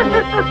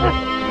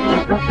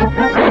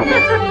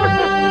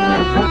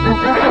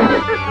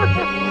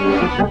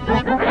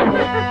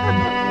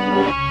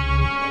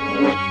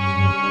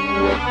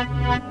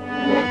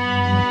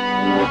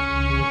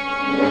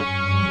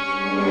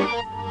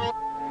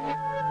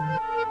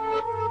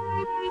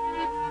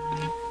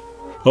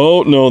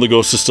 Oh no, the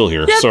ghost is still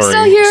here. Yep, Sorry,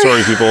 still here.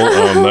 sorry, people.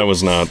 That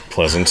was not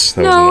pleasant.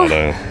 That No.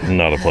 was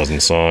not a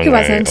pleasant song. It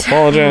wasn't. I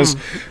apologize.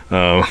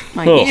 My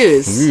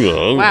ears.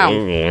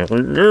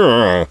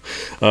 Wow.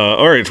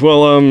 All right.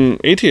 Well,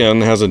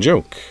 ATN has a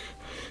joke,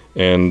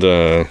 and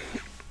the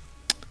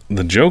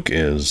joke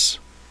is,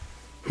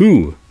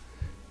 who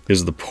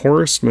is the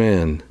poorest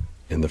man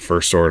in the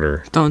first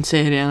order? Don't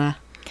say it, Anna.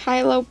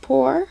 Kylo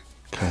Poor.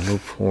 Kylo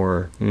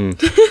Poor.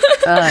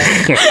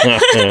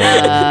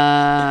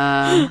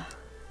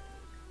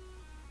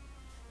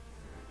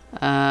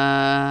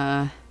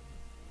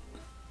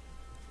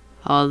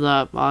 Hold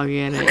up, I'll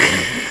get it.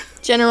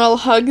 General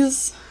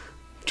Hugs.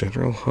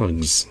 General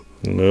Hugs.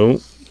 No.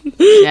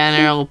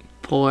 General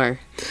Poor.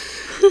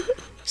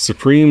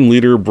 Supreme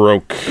Leader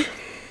Broke.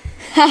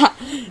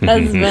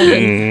 That's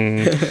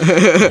funny.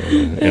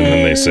 And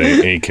then they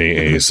say,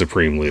 AKA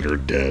Supreme Leader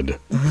Dead.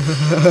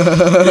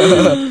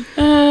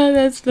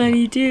 That's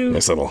funny too.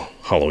 Nice little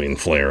Halloween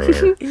flair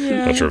there.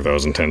 Not sure if that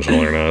was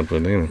intentional or not,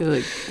 but I feel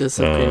like the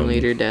Supreme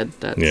Leader dead.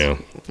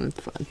 That's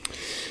fun.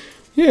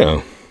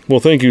 Yeah. Well,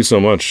 thank you so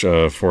much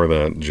for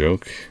that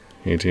joke,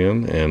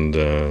 ATN,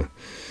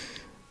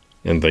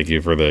 and thank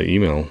you for the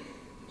email,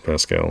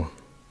 Pascal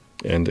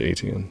and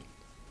ATN.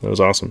 That was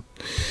awesome.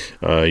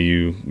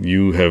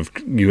 You have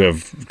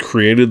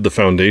created the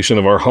foundation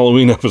of our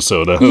Halloween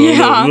episode.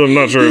 I'm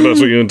not sure if that's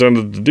what you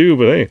intended to do,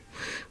 but hey,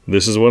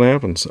 this is what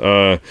happens.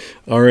 All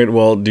right.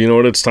 Well, do you know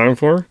what it's time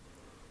for?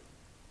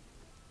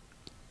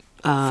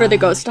 For the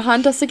ghost to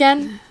haunt us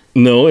again?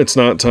 No, it's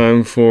not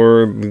time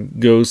for the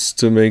ghosts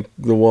to make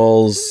the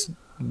walls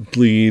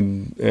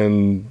bleed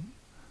and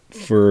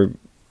for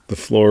the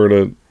floor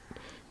to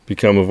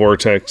become a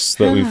vortex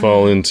that we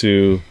fall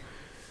into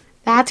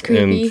That's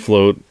creepy. and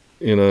float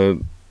in a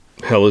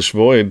hellish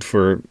void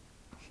for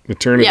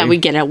eternity. Yeah, we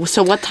get it.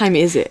 So what time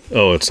is it?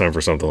 Oh, it's time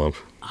for Something Lump.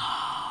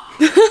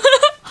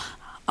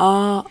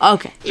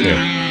 Okay.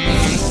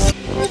 Yeah.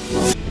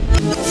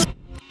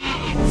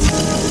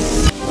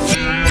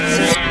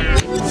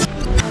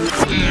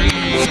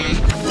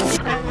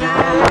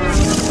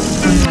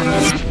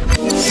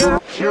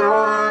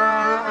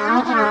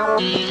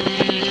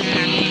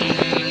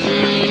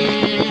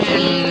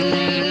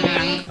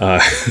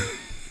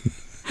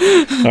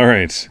 All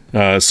right.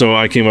 So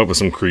I came up with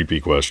some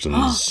creepy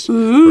questions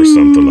for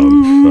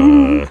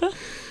Something Up.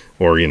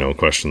 Or,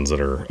 questions that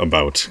are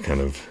about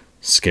kind of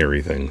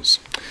scary things.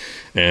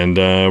 And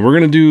we're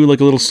going to do like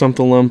a little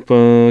Something Lump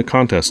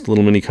contest, a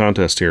little mini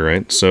contest here,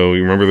 right? So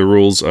you remember the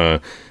rules.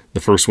 The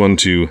first one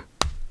to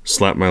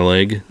slap my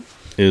leg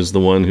is the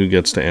one who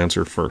gets to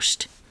answer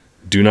first.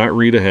 Do not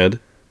read ahead.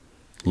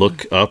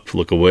 Look up,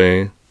 look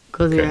away.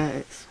 Close your Okay.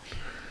 eyes.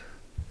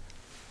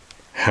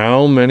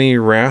 How many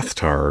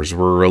Rathtars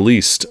were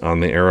released on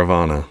the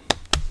Aravana?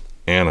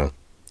 Anna,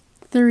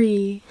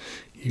 3.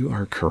 you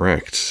are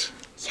correct.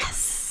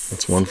 Yes.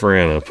 That's one for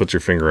Anna. Put your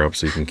finger up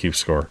so you can keep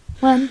score.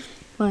 1.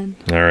 All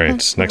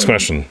right, next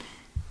question.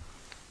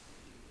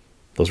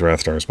 Those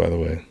Rathtars, by the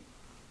way.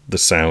 The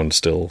sound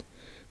still,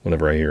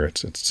 whenever I hear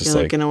it, it's just You're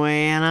like looking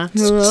away, Anna.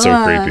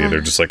 so creepy.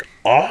 They're just like,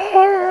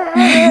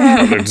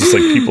 ah! They're just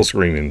like people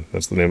screaming.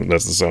 That's the name.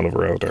 That's the sound of a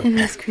Rathtar.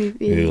 That's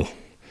creepy. Ew.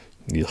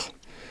 Ew.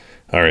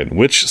 All right.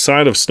 Which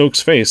side of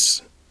Snoke's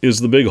face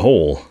is the big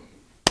hole?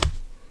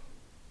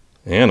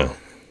 Anna.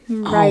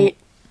 Right.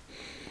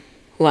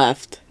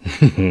 Left.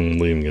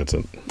 Liam gets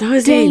it. That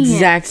was Dang the it.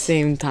 exact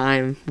same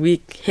time.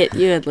 We hit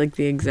you at like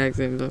the exact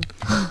same time.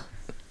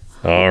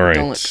 All right.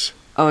 Don't look.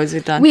 Oh, is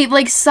it done? Wait,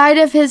 like side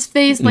of his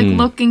face, like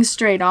looking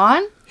straight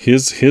on?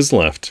 His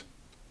left.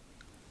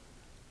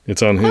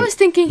 It's on his. I was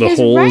thinking the his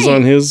hole is right.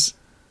 on his.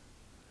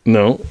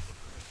 No,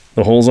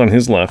 the hole's on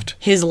his left.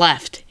 His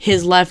left.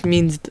 His left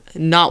means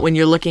not when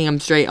you're looking him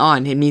straight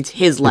on. It means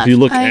his left. If you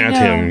look I at know.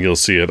 him, you'll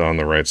see it on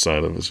the right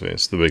side of his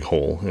face. The big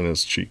hole in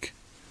his cheek.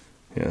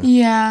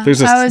 Yeah.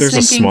 There's I was a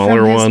thinking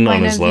smaller from his one on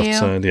point his of left view.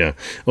 side. Yeah.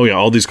 Oh yeah.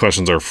 All these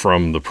questions are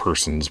from the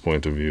person's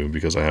point of view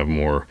because I have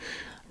more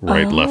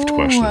right-left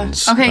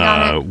questions. Okay,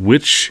 got it.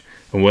 Which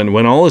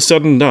when all is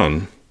said and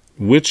done,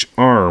 which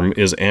arm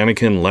is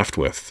Anakin left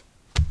with?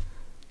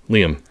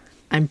 Liam,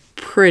 I'm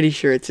pretty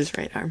sure it's his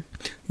right arm.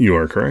 you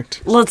are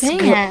correct. Let's Dang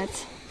go.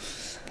 it.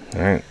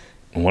 All right.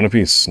 One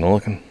apiece. No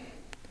looking.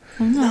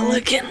 Not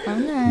looking.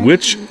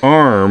 Which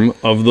arm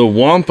of the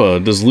Wampa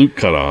does Luke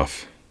cut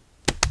off?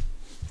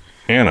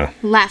 Anna.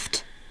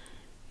 Left.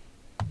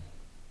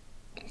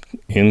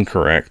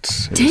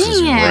 Incorrect. It was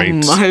his Dang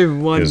it. right, My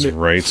one. his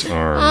right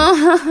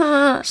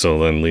arm. So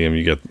then Liam,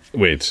 you get...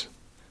 Wait.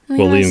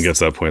 Well, Liam gets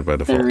that point by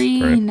default,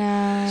 3 right?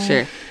 now.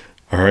 Sure.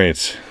 All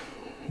right.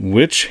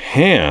 Which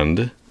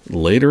hand,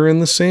 later in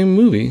the same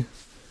movie,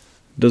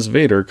 does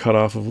Vader cut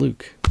off of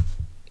Luke?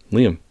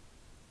 Liam.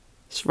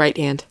 His right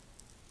hand.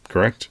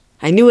 Correct?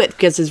 I knew it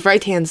because his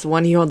right hand's the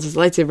one he holds his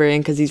lightsaber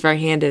in because he's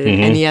right-handed,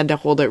 and he had to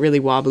hold it really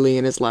wobbly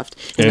in his left,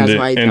 and that's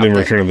why he and in dropped it.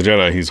 Return of the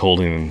Jedi, he's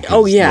holding his,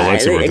 Oh, yeah, the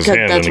lightsaber with his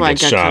hand, that's and why it it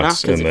gets got cut shot,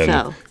 off 'cause and it then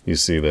fell. you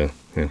see the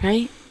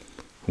Right?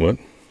 what?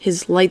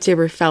 His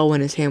lightsaber fell when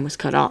his hand was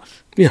cut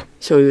off. Yeah,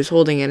 So he was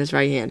holding it in his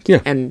right hand.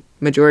 Yeah. And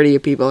majority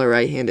of people are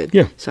right-handed.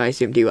 Yeah. So I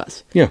assumed he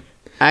was. yeah.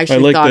 I I actually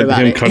like thought that about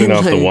him it. cutting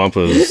off the Like,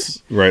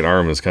 Wampa's right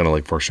arm is kind of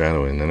like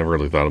foreshadowing. I never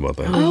really thought about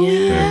that. Oh,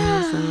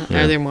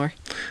 yeah. Are there more?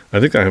 I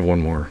think I have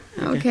one more.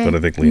 Okay. But I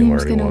think Liam Liam's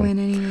already gonna won. win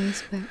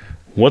anyways, but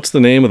What's the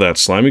name of that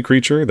slimy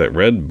creature that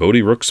read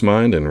Bodhi Rook's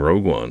mind in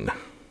Rogue One?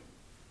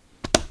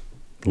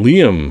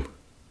 Liam.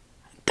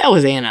 That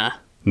was Anna.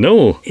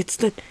 No, It's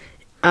the...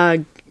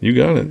 you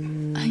got it.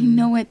 I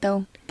know it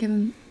though.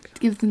 Give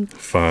them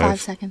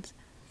 5 seconds.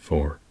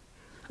 4.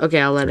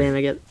 Okay, I'll let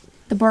Anna get...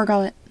 The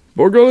Borgullet.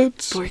 Borgullet.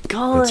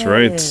 Borgullet. That's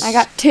right. I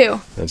got 2.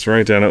 That's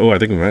right, Anna. Oh, I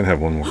think we might have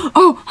one more.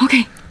 Oh,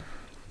 okay.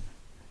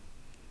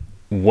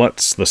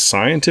 What's the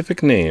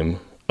scientific name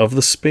of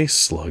the space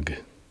slug?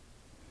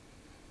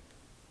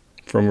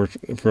 From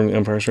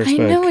Empire Strikes I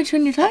Back. know which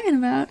one you're talking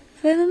about.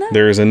 I don't know.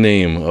 There is a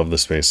name of the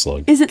space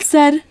slug. Is it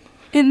said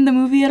in the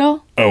movie at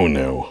all? Oh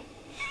no.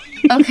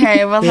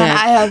 Okay, well then Yeah.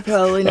 I have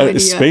probably no idea.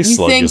 Space You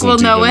slug think isn't we'll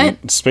know even,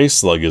 it? Space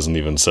slug isn't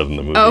even said in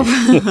the movie.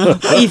 Oh,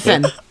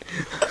 Ethan.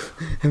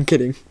 I'm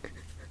kidding.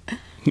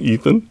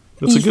 Ethan?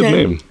 That's a good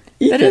Ethan. name.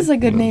 that is a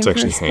good No, name it's for a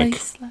actually Hank.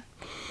 space slug.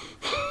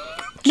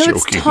 No,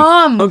 it's Joking.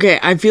 Tom. Okay,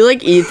 I feel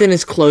like Ethan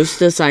is close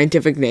to a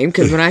scientific name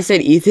because when I said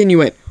Ethan, you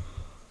went,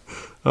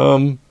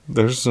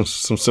 There's some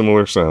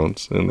similar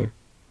sounds in there.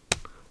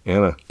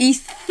 Anna.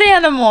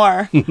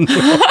 Ethanamore.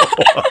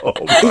 Oh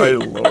my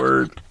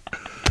lord.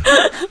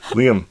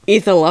 Liam.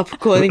 Ethan up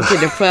according to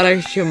the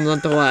Federation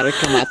of the Water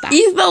Kamata.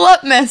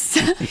 Ethalupmus.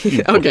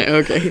 Okay.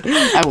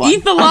 I won.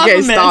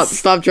 Ethalopomus. Okay,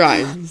 stop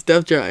trying.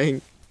 Stop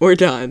trying. We're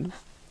done.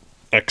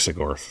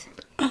 Exegorth.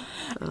 Oh.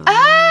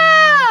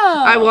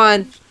 I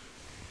won.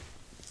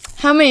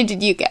 How many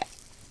did you get?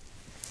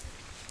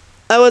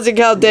 I wasn't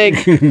counting,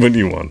 But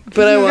you won.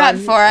 but I You won. got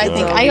 4. I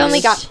think I only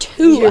got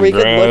 2. Here we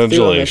could look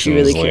through them if you Congratulations,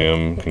 really care.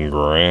 Liam.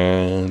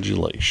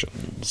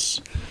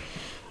 Congratulations.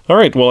 All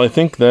right. Well, I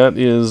think that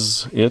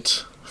is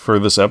it for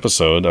this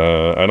episode.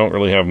 I don't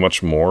really have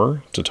much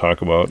more to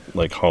talk about,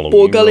 like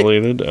Halloween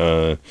related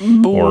or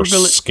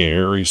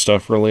scary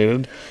stuff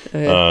related.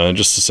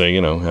 Just to say,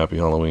 happy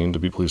Halloween to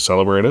people who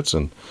celebrate it,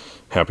 and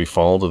happy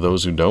fall to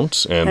those who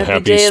don't, and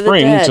happy Day of the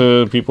spring Dead.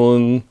 to people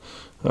in,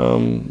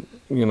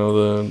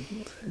 the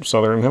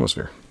southern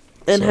hemisphere.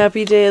 And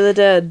happy Day of the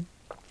Dead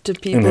to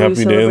people And who happy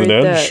celebrate Day of the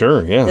Dead, that.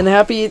 sure, yeah. And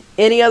happy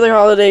any other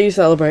holiday you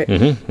celebrate.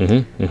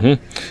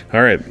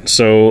 All right,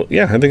 so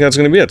yeah, I think that's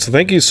going to be it. So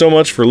thank you so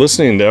much for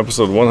listening to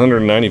episode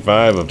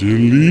 195 of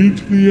Delete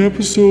the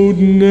episode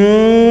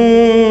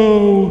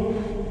now.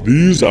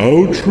 These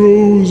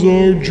outros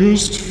are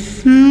just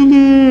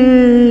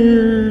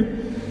filler.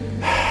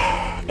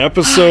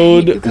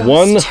 episode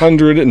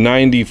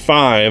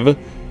 195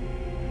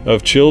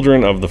 of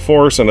Children of the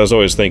Force. And as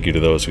always, thank you to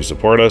those who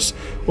support us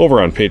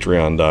over on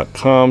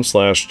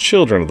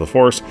patreon.com/Children of the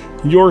Force.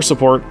 Your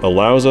support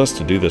allows us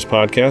to do this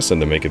podcast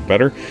and to make it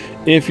better.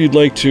 If you'd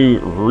like to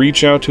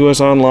reach out to us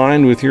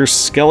online with your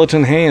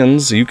skeleton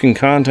hands, you can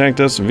contact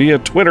us via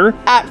Twitter.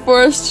 At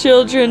Forest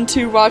Children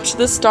to watch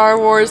the Star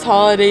Wars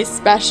Holiday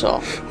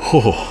Special.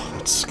 Oh,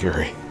 that's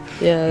scary.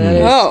 Yeah, that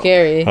is Oh.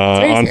 scary.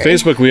 very On scary.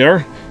 Facebook, we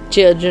are.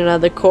 Children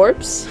of the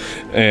Corpse.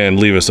 And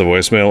leave us a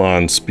voicemail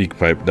on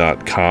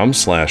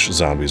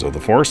speakpipe.com/zombies of the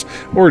force,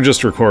 or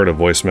just record a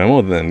voice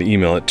memo, then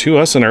email it to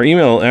us. And our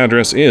email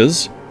address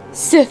is,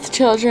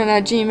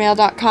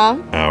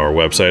 SithChildren@gmail.com. our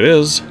website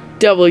is,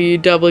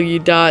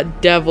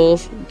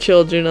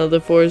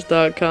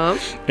 www.devilschildrenoftheforce.com.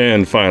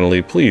 and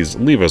finally, please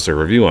leave us a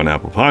review on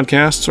Apple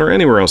Podcasts or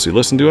anywhere else you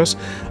listen to us.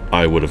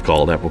 I would have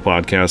called Apple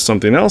Podcasts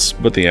something else,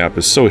 but the app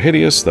is so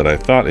hideous that I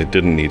thought it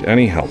didn't need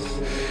any help.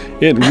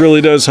 It really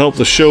does help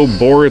the show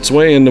bore its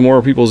way into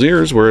more people's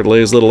ears, where it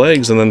lays little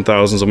eggs, and then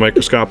thousands of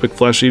microscopic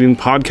flesh-eating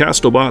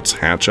podcastobots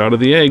hatch out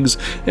of the eggs,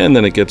 and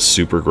then it gets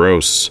super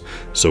gross.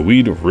 So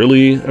we'd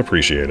really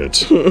appreciate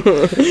it.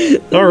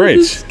 All right.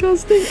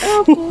 Disgusting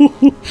apple.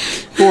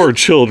 For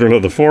Children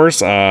of the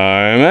Force,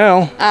 I'm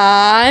Al,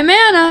 I'm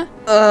Anna.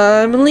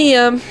 I'm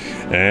Liam.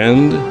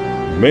 and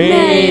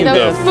may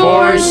the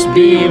Force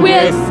be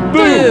with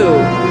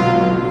Boo!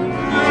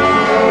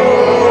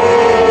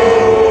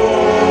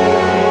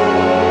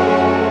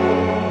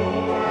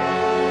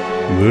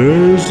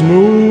 There's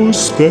no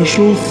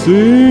special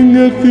thing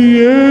at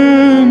the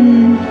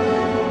end.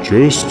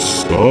 Just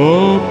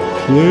stop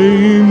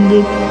playing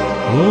the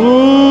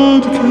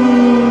podcast.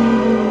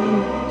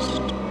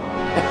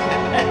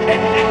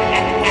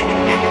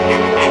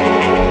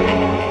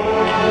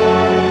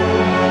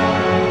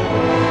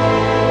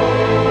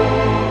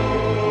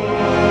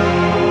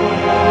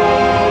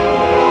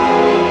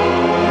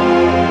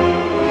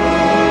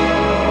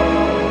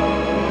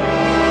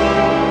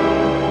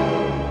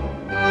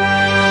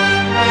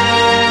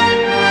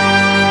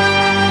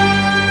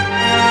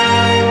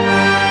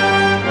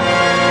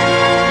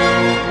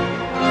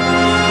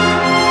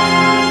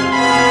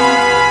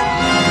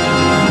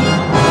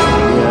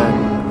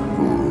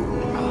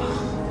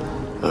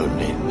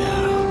 Only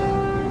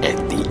now, at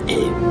the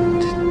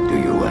end, do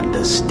you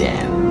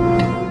understand?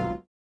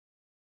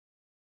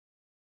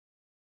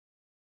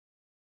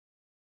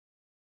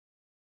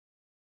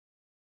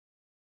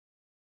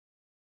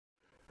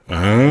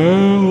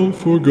 Al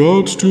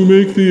forgot to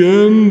make the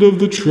end of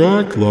the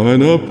track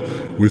line up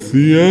with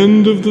the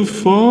end of the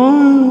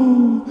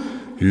file.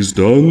 He's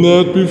done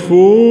that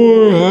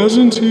before,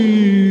 hasn't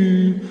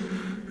he?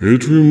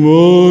 It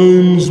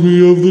reminds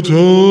me of the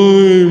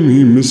time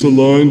he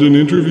misaligned an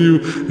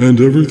interview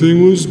and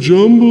everything was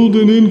jumbled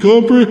and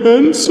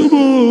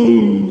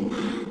incomprehensible.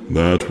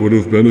 That would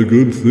have been a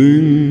good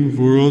thing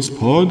for us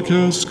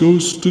podcast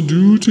ghosts to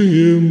do to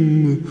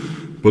him.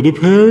 But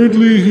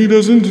apparently he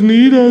doesn't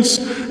need us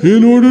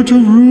in order to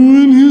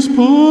ruin his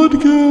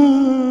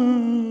podcast.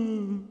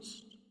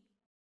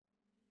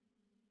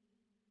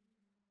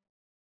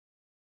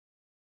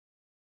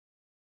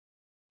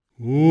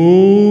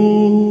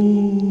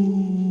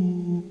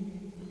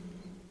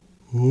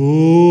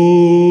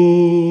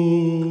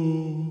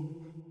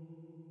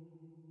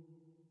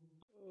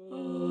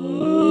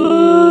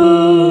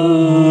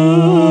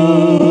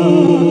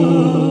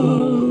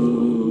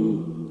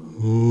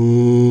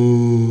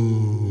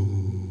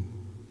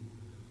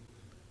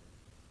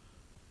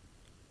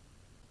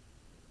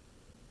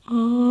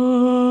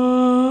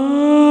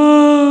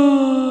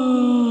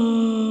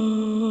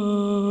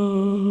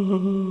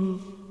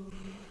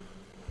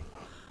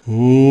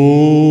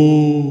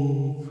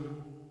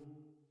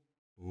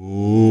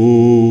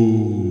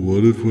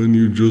 What if when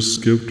you just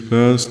skipped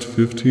past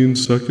 15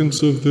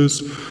 seconds of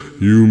this,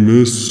 you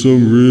missed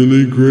some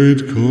really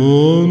great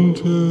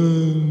content?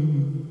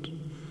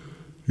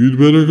 You'd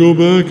better go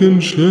back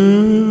and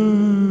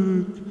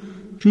check,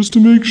 just to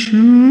make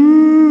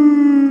sure.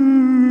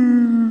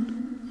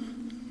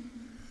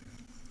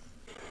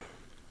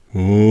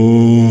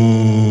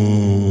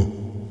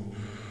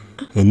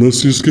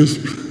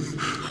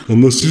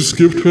 Unless you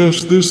skipped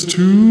past this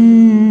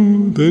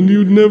too, then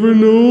you'd never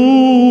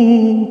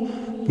know.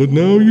 But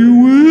now you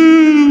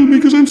will,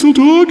 because I'm still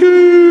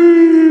talking.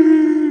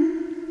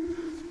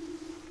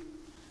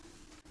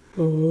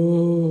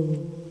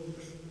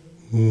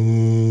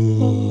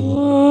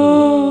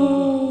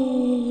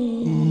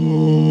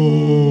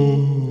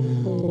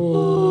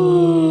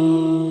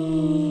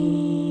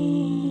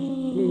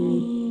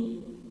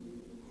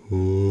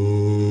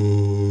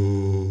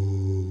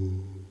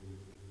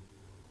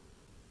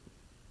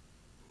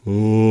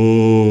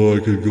 I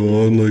could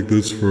go on like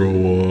this for a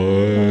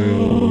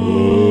while.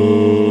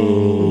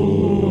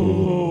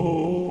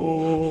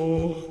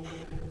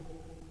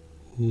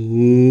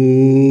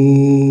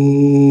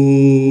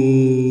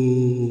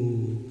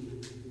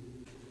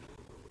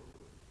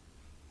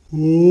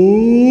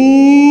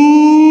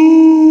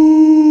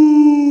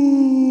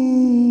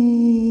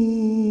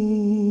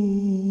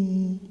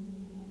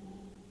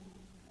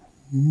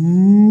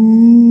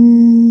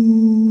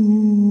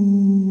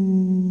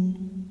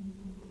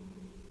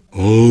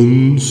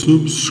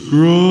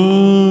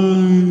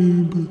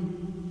 Unsubscribe.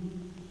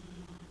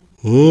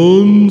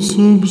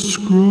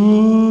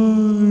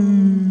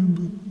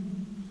 Unsubscribe.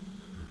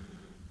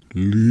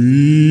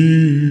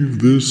 Leave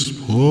this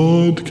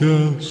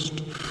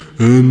podcast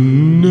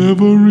and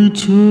never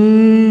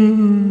return.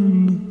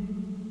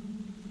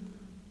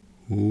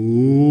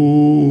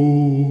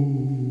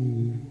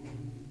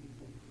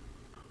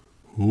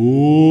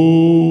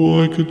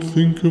 I could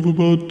think of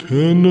about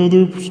 10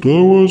 other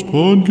Star Wars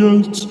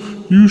podcasts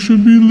you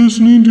should be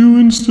listening to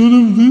instead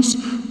of this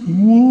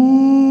one.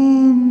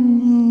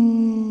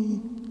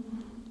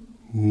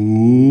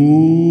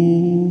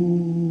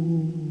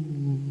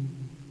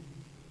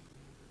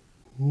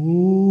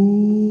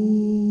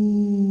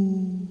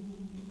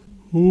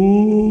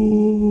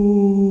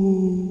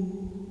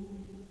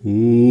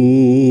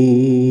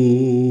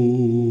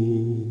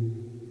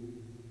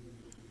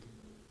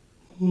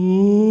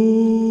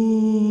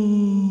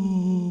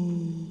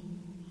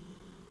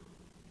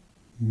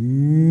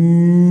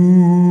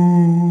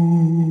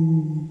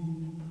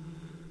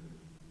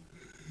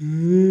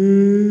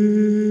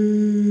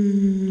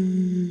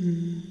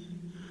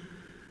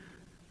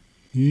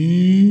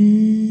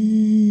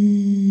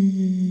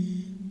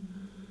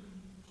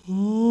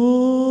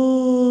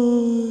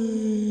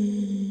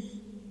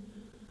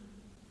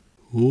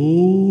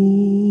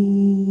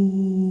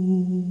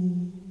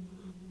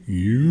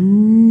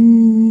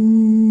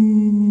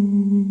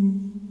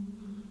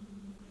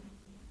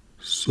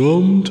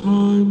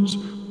 Sometimes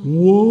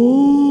white,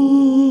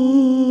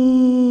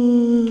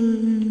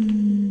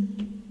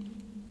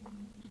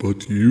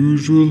 but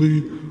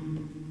usually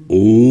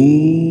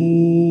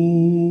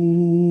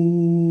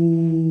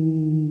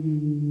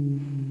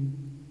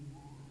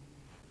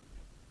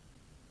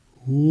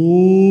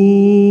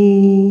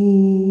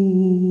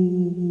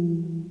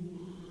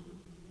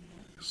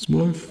is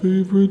my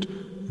favorite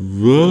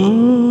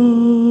vowel.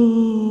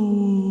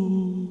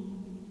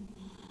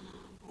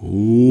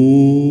 Ooh.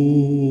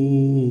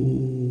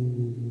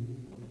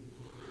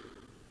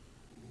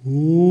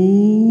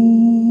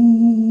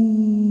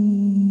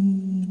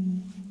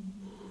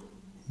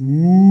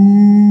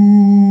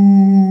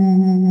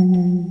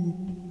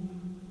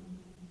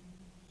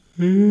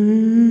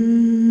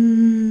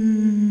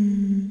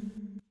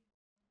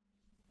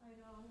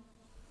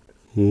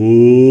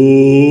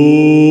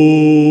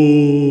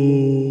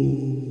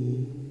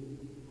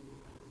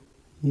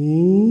 Oh,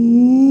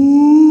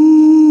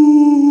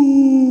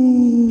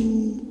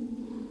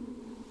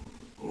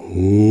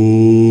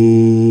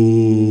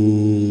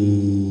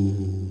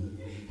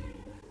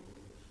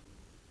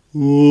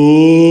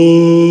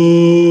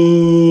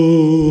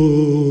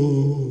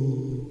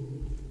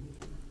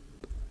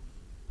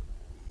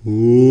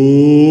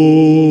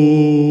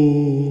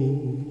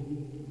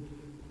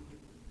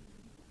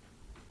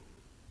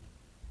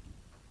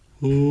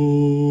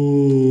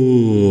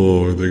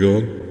 are they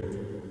gone?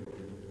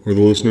 Are the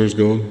listeners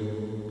gone?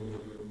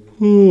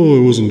 Oh, I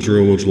wasn't sure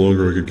how much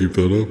longer I could keep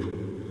that up.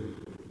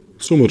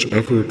 So much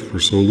effort for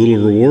so little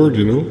reward,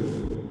 you know?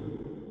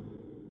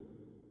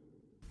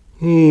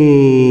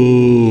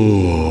 Oh,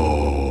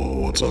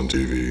 what's on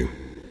TV?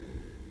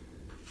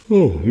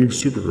 Oh, new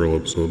Supergirl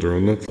episodes are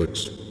on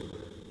Netflix.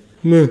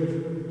 Meh.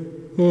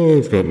 Oh,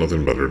 I've got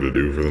nothing better to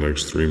do for the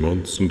next 3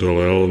 months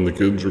until Al and the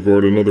kids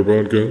record another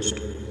podcast.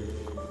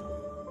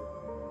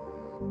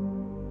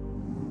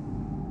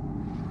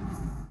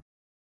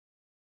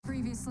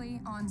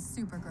 Previously on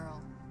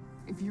Supergirl.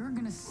 If you're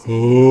gonna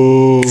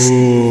Oh.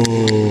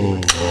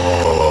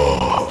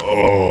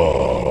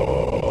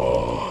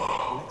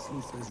 Lex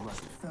Luthor's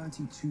rushed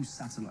 32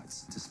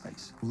 satellites to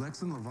space.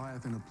 Lex and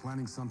Leviathan are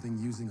planning something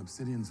using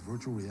Obsidian's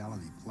virtual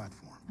reality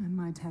platform. And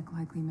my tech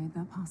likely made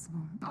that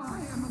possible.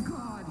 I am a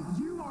god.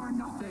 You are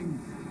nothing.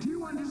 Do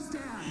you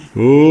understand?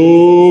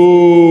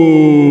 Oh,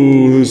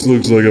 this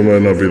looks like it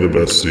might not be the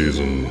best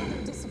season.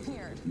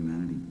 Disappeared.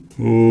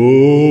 Oh.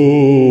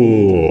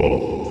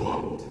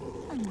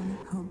 I want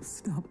to help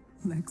stop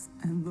Lex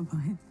and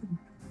Leviathan.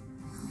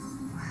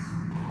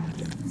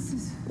 This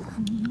is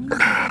amazing.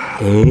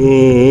 Oh.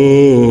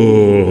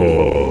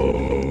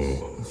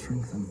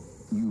 Shrink them.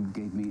 You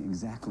gave me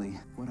exactly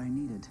what I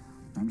needed.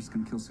 I'm just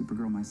gonna kill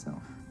Supergirl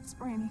myself. It's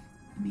Brainy.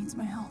 It needs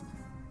my help.